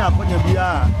bia amanya akonya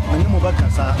bia mani mo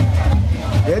bakasa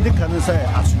edi kan sai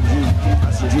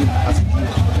asuje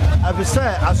I've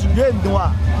said, as you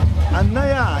know, and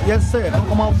now, yes, sir,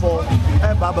 come on for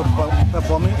a Baba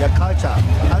performing your culture,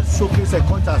 as showcase a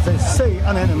culture, say,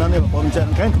 and another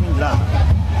can't mean that.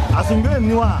 As you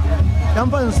know,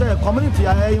 Yampan say, community,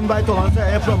 I invite on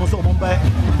say, from so Mumbai,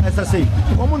 as I say,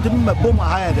 common to me, my bomb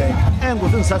higher day, and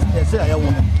within such a say, I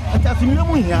won't. And as you know,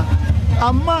 here,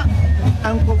 Amma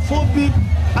and Kofobi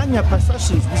and your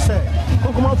perceptions, we say,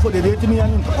 come out for the day to me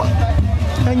and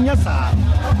and yes, sir,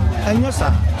 and yes,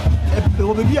 sir. It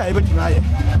will be able to deny it.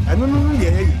 I don't know the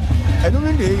day. I don't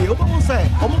know the day. Open say,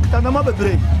 Omutanama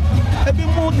Bebre. Every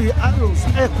more the arrows,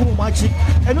 a cool machi,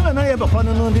 and no, I have a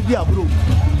partner on the Diablo.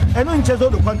 And no interest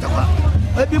of the Quantapa.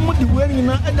 Every more the wearing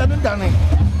at the Danny.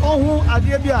 Oh, who are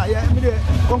the Abia,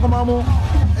 Concomamo,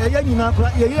 a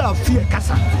Yanina, fear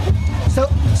Casa. So,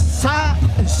 Sa,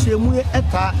 Shemu,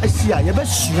 Eta, Asia,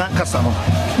 Yabashina Casano.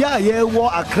 Ya,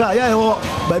 war a cry,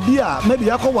 Babia,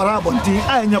 maybe I call Warabonti,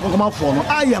 I am your phone.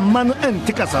 I am man and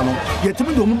Ticasano. Yet to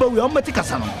be done, but we are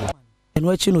Ticasano. And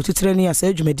watching no titreni as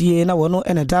Midday na wono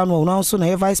and a down one also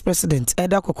na vice president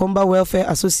Eda Kokomba Welfare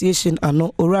Association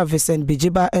ano Ora Vincent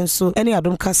Bijiba enso any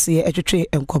Adom Kasee etwetwe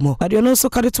enkomo. Na de no so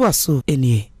kade to aso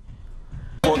enie.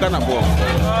 My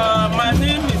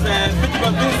name is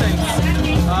Premtobre Vincent.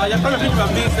 You call me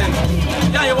Premtobre Vincent.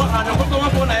 Yeah, you want to go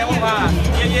on phone. I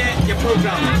want your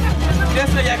program.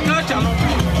 Yes, your culture.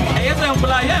 Yes, I'm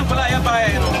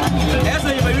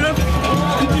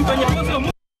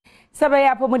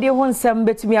Sabaya pomode ho nsem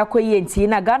betumi akoye nti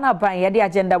na Ghana ban ye de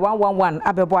agenda 111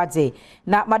 abeboade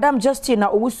na Madam Justina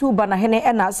Owusu Banahene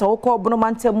ena se wokọ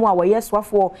bonomantem a woye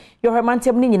swafo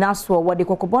yohemantem ni nyina so wo de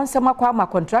kokobonsem akwa ma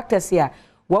contractors ya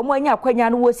wo mo anya akwanya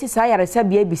no wosi sa yaresa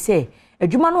bia bi se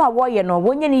adwuma no a woye no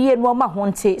wonye ne ye no ma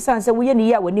honte sanse woye ne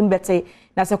ye a woni mbete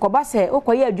na se koba se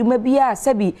okoye adwuma bia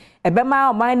sabi ebema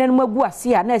oman nan magu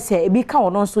ase a na se ebi ka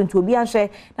wono nso nti obi anhwe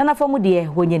na nafamu de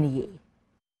wonye ne ye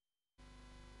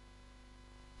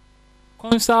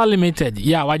Kasee Limited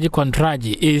ya waji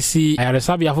kontraji AC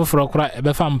ayaresabi afoforo kora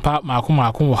ebefa mpa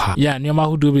maako ha ya nioma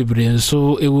hudu bebre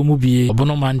nso ewu mu bie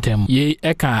obono mantem ye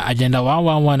eka agenda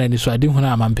 111 ani so ade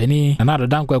huna amampani na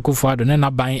adodankwa akufo ado ne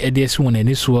naban ede esi wona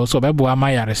ni so so beboa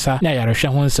ma yaresa na yarehwe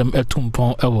ho nsem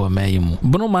etumpon ewo mayimu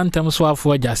bono mantem so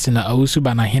afo Justina Owusu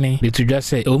Banahene de tudwa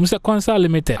se ewumse Kasee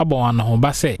Limited abon no ho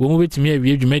ba se wo mu betimi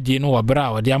awie dwumadi no wobra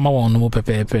a wode ama won no mu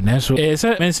pepepe na so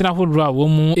se mensina hodro a wo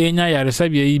mu enya yaresa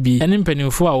bia yi bi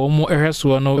penifo a wo mu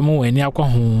ehweso no mu wani akwa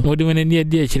ho no de wani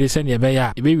ade akire se ne be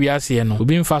ya ebe wiase no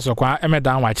obi mfa so kwa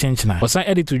emedan wa chenchena osan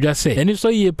edit dwa se eni so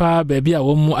yie pa ba bia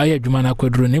wo mu aye adwuma na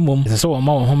kwaduro ne mom se wo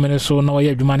ma wo ho mene so na wo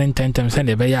ye adwuma ne ntentem se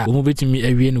ne be ya wo mu betimi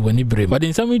awie no wani brem but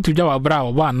nsam itudwa wa bra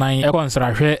wo ba anan e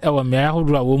konsrahwe e wo mea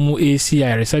hoduro a wo mu AC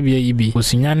ayaresabia yi bi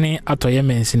osunyane atoye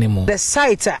mensine mu the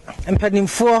site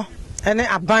empanimfo ene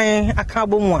aban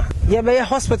akabo mu a ye be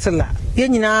hospital ye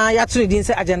nyina ya to din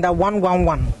say agenda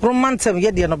 111 romantem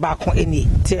ye de no ba ko eni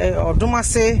ti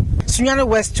odomase Sunyane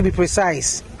West to be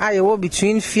precise aye wo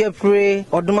between Fiepre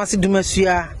odomase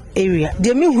Dumasua area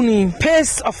the mihuni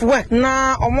pace of work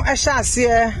na omo ehya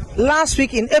ase last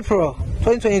week in April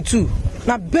 2022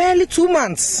 na barely 2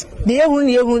 months the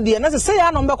ehun dey na say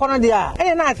ya no mbekọ no dey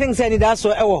a na I think say ni that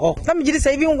so ewo ho na me gidi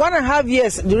say even 1.5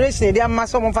 years duration dey am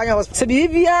so mo fanya hospital say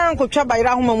bibia nkotwa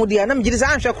bayira homa mu dey na me gidi say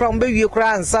anhwe kra mba wie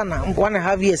kra ansa na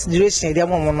 1.5 years duration dey am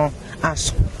no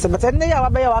aso so but na ya wa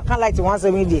ba ya wa kan light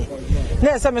 17 dey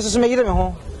na say me so me gidi me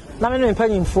ho na me no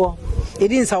mpanyimfo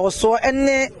edin sa wo so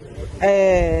ene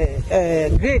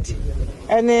grade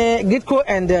ene gitco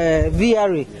and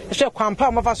VRA she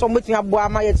kwampa mafa so mutumi aboa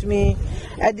ma yetumi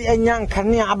enya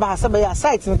nkane aba sebe ya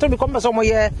site no to be come so mo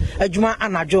ye adwuma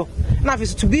anajo na fi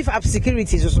to beef up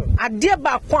security so ade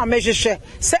ba kwa mehwehwe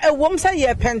se ewom se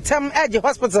ye pentem eje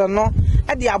hospital no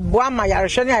ade aboa ma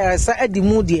yarehwe ne ayaresa ade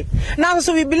mu de na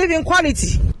so we believe in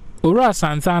quality Ora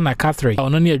Santana Catherine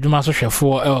ono ne adwuma so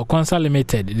hwefo Kasee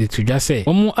Limited de tudwa se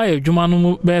omu aye adwuma no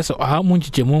mu beso ha mu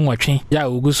nchichemu nwatwe ya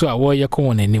oguso a wo ye ko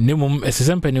wonanim nemum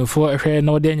esesempanyimfo ehwe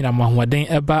na ode nyina mahoden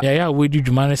eba ya wodi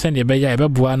dwuma no se ne be ya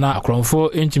ebeboa na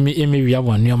akromfo entimi emewia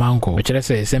won nioma nko kire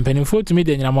se sempanyimfo tumi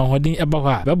de nyina mahoden eba ho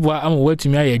a beboa ama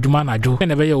watumi aye adwuma na adwo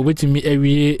ne be ya obetumi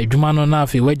awie adwuma no na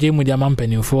afi waje mu de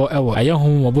amampanyimfo ewo aye ho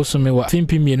mobosome wa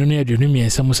fimpi mienu no adwunu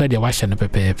miensa musa de wahye no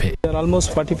pepepe.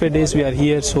 Almost 45 days we are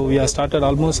here, so we have started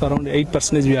almost around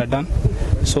 8% we are done.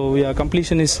 So our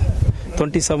completion is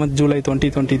 27th July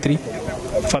 2023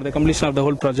 for the completion of the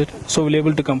whole project. So we'll be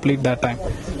able to complete that time.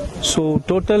 So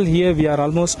total here we are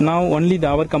almost now only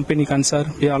our company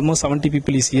concerned. We are almost 70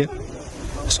 people is here.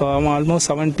 So almost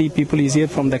 70 people is here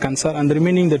from the concern, and the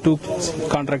remaining the 2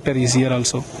 contractor is here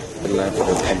also.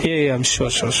 Yeah, I'm sure.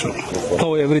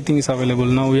 Oh, everything is available.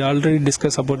 Now we already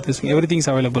discussed about this. Everything is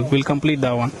available. We'll complete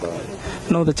that one.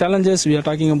 Now the challenges we are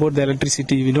talking about the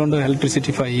electricity. We don't have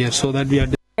electricity for years, so that we are.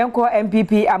 Enko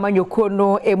MPP amanyoko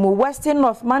no emu Western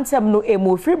North Mantem no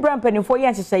emu free brand penifo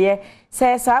ye nhyehyeye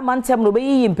se sa Mantem no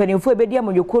beyi penifo ebedi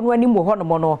amanyoko no anim ho no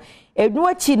mo no enu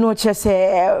achi no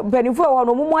kyese penifo ho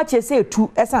no mumu akyese etu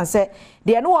esanse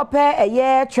de no ope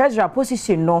eye treasurer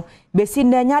position no besi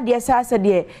na nya de sa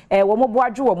de wo mo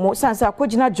boadwe wo mo sanse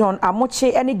akogina John amoche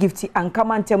ene gift anka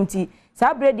Mantem ti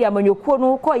sa bredi amanyoko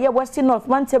no ko ye Western North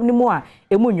Mantem ni mu a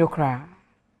emu nyokra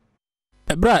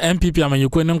Ebra MPP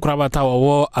amanyoko ne nkrabata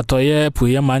wo atoye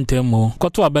puye Mantemu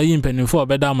koto abayi mpanimfo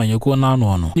obeda amanyoko na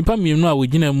ano no nipa mienu a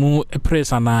wogina mu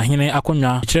press na hene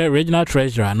akonwa kire regional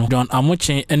treasurer no John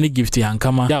Amoche ene gift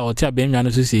yankama ya oti abemwa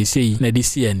no so sesei na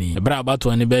disi ani ebra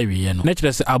abato ne bawiye no na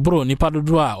kire se abro nipa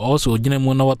dodo a also ogina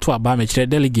mu na woto aba me kire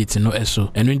delegate no eso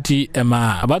enu nti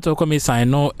ema abato commission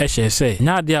no ehye se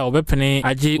nyaade a obepene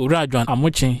age ura John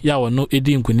Amoche ya wono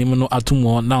edi nkunim no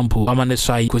atomo nampo amane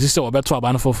swai kosi se obeto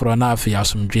aba no foforo na afia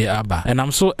asumdwe aba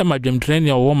enam so emadwem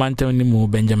training owo Mantem ni mu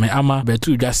Benjamin ama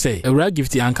betu dwa se ewura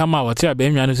gift ankama wote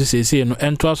abemwa no so sesei no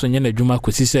ento aso nye na adwuma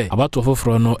kosi se abato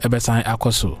foforo no ebesan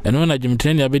akoso eno na dwem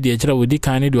training abedi akira wodi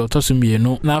kan ne de otoso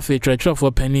mienu na afi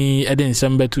twetwefo pani ede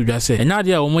nsem betu dwa se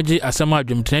enyaade a womoji asema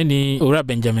adwem training ewura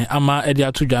Benjamin ama ede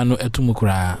atodwa no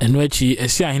etumukura eno achi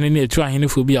esi ahene ne etu ahene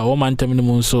fo bi a wo Mantem ni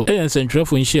mu nso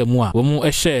ensentwefo nhia mu a wo mu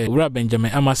ehye ewura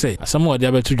Benjamin ama se asema ode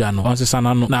abetudwa no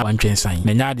onsesana no na wantwensan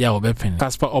na enyaade a wobepen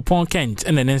Kasper upon Kent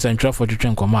and then central for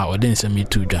twetwenkoma or den semi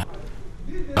tuja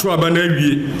so abana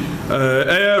wie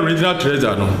regional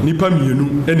treasurer no nipa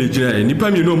mienu ene gina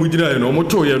nipa mienu omu gina no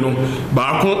omoto ye no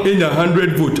baako enya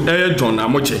 100 vote John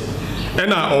Amoche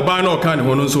ena oba na oka ne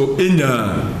ho no so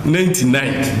enya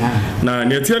 99 na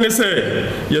netia ne se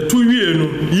ye tu wie no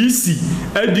yisi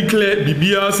declare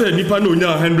bibia se nipa na onya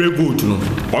 100 vote no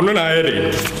ono na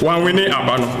ayede wan wini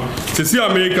aba no sisi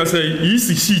America say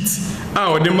yisi sheet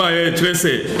odema ye trese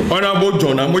honorable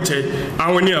John Amoche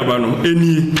awoni aba no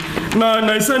eni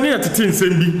na isa ne atete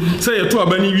nsem bi say ye to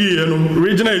aba ni wie no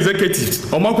regional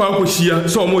executives omakwa akohia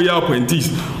so omo ya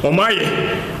appointees omaye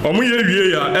omo ye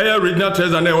wie ya regional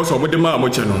treasurer na e so omo ma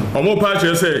Amoche no omo pa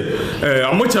trese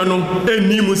Amoche no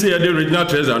eni mu say ye de regional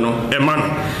treasurer no e ma no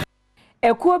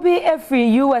Ekuo bi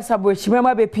every US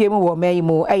abochimema be PM wo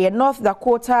mayimu North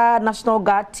Dakota National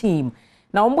Guard team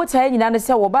na ombota nyina ne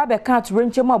se wo ba be ka to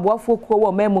renchemu aboafo kuo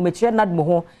wo mayimu mekire nadmo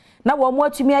ho na wo mo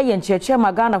atumi aye ncheche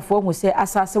magana fo hu se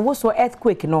asase wo so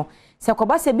earthquake no se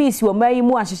koba se bi si wo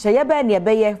mayimu ahyehyeye ye be ne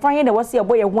be ye fahe ne wo se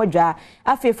eboye ho adwa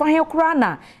afi fahe kura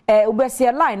na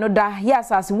ubese line no da ya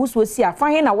asase wo so si a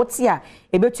fahe na wote a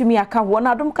ebetumi aka ho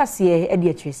na Adom Kasee ade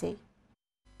atwese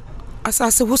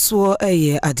Asase wusuo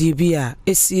adibia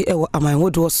esi ewo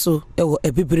amanwodo so ewo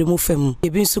ebibiremu fam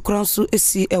ebi nsukuranso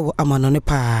esi ewo amanone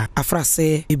pa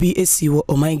afrase ebi esi wo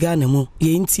Omaiga mu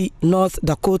ye nti North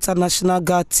Dakota National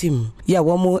Guard team ya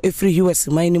womo every US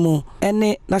manimu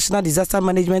ene National Disaster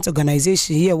Management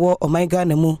Organization ye wo Omaiga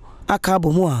mu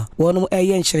akabo mu a wonum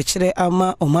eye nkyerkyere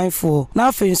ama omanfo na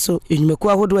afen so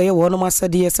enyumeku ahodo eye wonum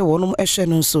asade ye se wonum ehwe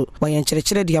no so waye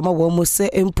nkyerkyere de ama wonum se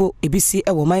empo ebisi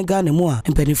e wo Omaiga mu a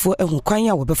empanifo ehu kwan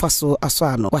ya wobefa so aso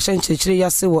ano wahye nkyerkyere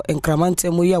ya se wo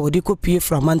Enkramantem ya wodi kopie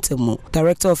from Mantem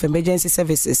Director of Emergency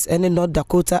Services ene North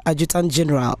Dakota Adjutant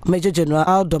General Major General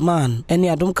Adom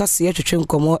ene Adom Kasee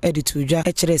twetwenkomo editudwa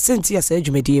ekere senti ya se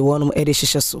adwumedie wonum ede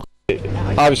hyehye so.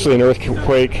 Obviously, an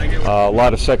earthquake, a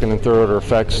lot of second and third order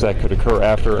effects that could occur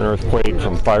after an earthquake,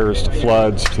 from fires to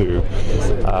floods to,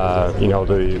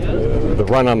 the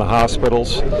run on the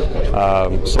hospitals.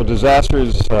 So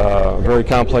disasters, very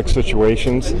complex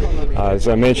situations. As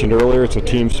I mentioned earlier, it's a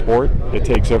team sport. It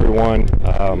takes everyone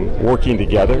working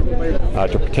together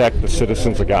to protect the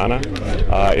citizens of Ghana.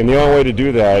 And the only way to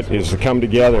do that is to come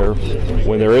together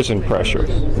when there isn't pressure,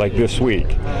 like this week.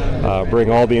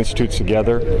 Bring all the institutes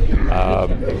together.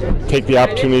 Take the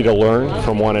opportunity to learn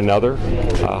from one another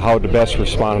how to best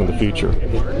respond in the future.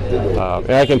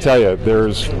 And I can tell you,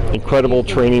 there's incredible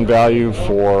training value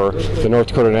for the North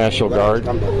Dakota National Guard,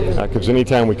 because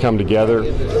anytime we come together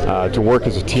to work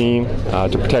as a team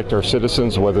to protect our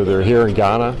citizens, whether they're here in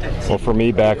Ghana or for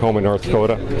me back home in North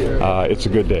Dakota, it's a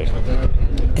good day.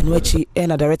 Enwachi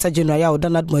ena Director General ya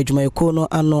odanad mo adwumayeko no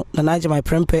ano na naje my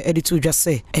prempe editu dwa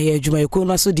se eye adwumayeko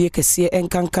no aso die kese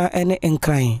enkanka ene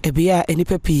enkran ebia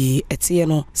enipa pii etie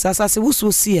no sasase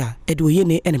wusu si a ede oye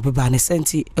ne ene beba ne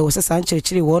senti e wo sesa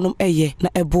nkyerkyere wonum eye na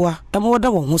eboa ema woda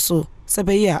won ho so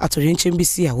sɛbɛyɛ atɔrenkyɛm bi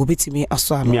si a wobɛtumi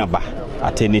aso ano miaba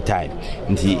at any time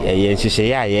nti ɛyɛ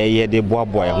nhyehyɛ a yɛyɛ de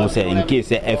boaboa ɛho sɛ in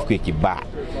case earthquake ba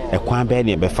ɛkwan bɛɛ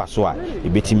ne ɛbɛfa so a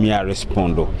ɛbɛtumi a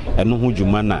respond ɛno ho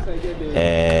dwuma na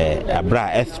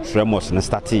abra earth tremors na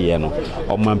start yɛ no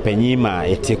ɔmampanyin ma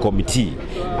yɛte committee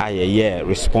a yɛyɛ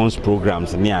response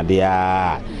programs ne ade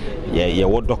a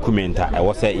yɛwɔ document a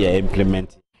ɛwɔ sɛ yɛ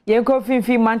implement Yenko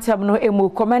finfi mantam no emu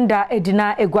commander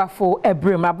Edina Egwafo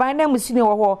Ebrem aban na musini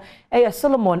wo ho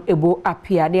Solomon Ebo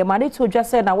Apia de ma ne to dwa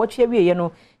se na wochwe wiye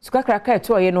no sukakraka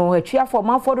eto ye no atwiafo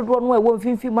manfo dodo no ewo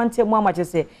finfi mantam mu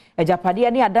amachese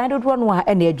ejapade ne adan dodo no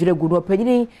a na adwire gu no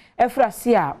panyini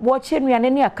efrase a wo che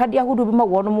nuane ne akade ahodo bi ma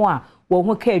wo no mu a wo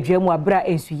ho ka adwa mu abra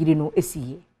ensuyiri no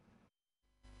esiye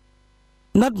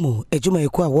Nadmo ejuma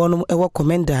ekwa wonum ewo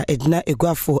commander Edina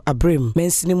Egwafo Abrem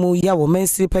mensinimu ya wo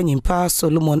mensi panyimpa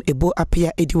Solomon Ebo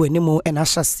Apia ediwanimu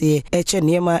enahase eche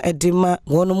niema edima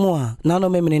wonum a nano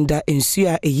memenda ensu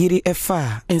a eyiri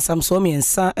efa ensamso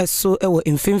miensa eso ewo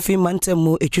mfimfim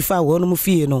mantemu etwifa wonum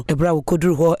fie no ebra wo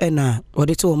koduru ho ena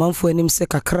wode to manfo anim se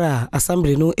kakra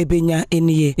assembly no ebenya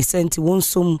eniye esenti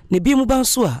wonsom ne bi mu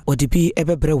banso a wode bi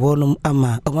ebebre wonum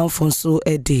ama manfo nso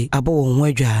edi abo won ho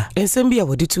adwa ensem bi a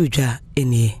wode to dwa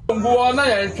eni Mbuona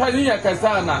ya twani ya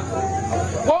kasana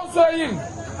wonso yim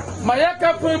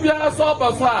mayaka pebia so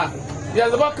basa ya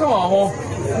zaba kan ho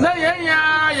na yenya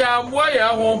ya mbo ya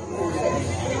ho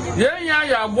yenya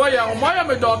ya mbo ya ho moya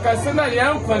me do kasana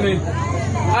ya nkwani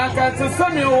aka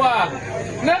tsami wa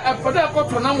na apada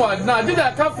koto na mo na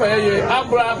dida kafa ye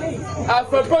abra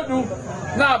afepodu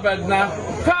na abedna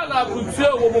kala kutie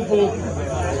wo mpo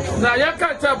na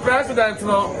yaka cha president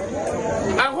no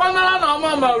ahwana na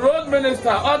mama road minister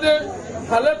or the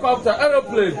helicopter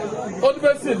aeroplane or the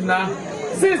basin na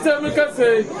system we can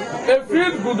say a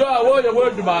field good or your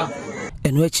word ma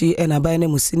enwechi enaban na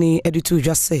musini editu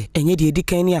dwase enye de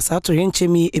edikan ni asato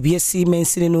yenchemi ebiasi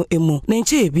mensini no emu na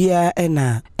nche ebia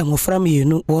ena emofra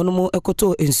mienu wono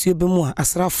ekoto ensuo bemu a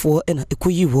asrafo ena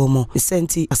ekoyi wo mo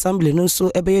senti assembly no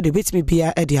so ebeye de betimi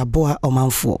bia ede aboa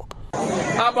omanfo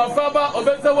abafaba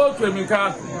obesewo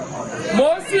kemika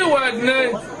Mosi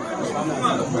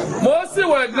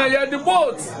wedne ya the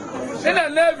boat in a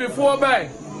navy for by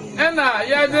ena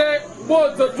ya the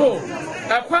boat to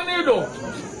akwanido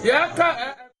ya ka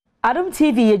Adom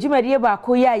TV yejumadiye ba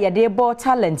ko ya de bo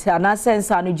talent ana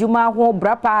sense anu juma ho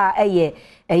brapa eye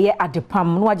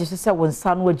adepam no agye se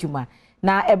wonsa no adwuma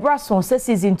na ebrason se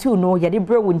season 2 no ya de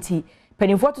brewunti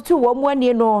penifo tutu wo mu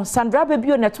ani no Sandra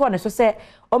Babio neto ne so se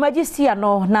omagisia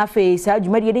no na fe sa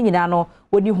adwumadiye ni nyina no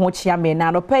woni ho chiame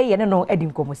na no pay ye ne no adi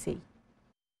nkomosei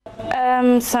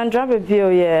Sandra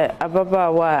Babio ye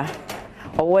ababa wa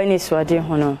owani swade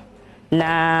ho no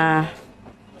na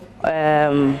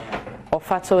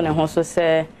ofato ne ho so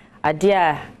se ade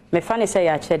a me fa ne se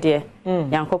ya kyede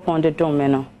yankopon de dom me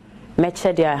no me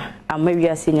kyede a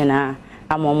amawiase nyina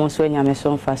amomo so nyame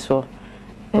so mfa so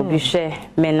obi hwe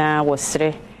me na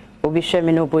wosre obi hwe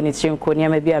me no bonitri nko ne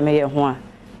ma bi a me ye ho a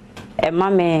ema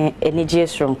me enije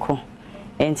sronko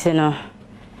entino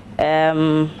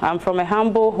I'm from a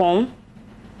humble home,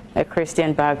 a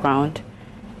Christian background,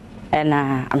 and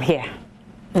I'm here.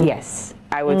 Yes,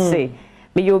 I would say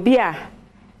me yobia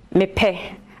me pe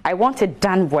I want it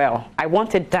done well. I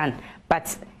want it done,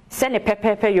 but send a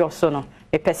pepe your son.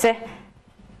 Me pe se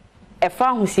if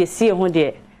I see ho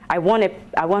de I want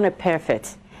it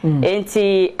perfect.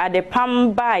 Enti at the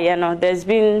pam by, you know, there's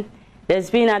been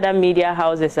other media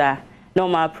houses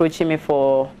normal approaching me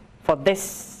for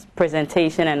this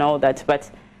presentation and all that,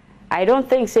 but I don't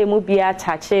think say mubia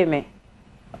touch me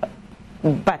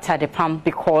but at the pam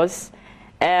because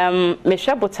me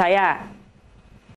shebotaya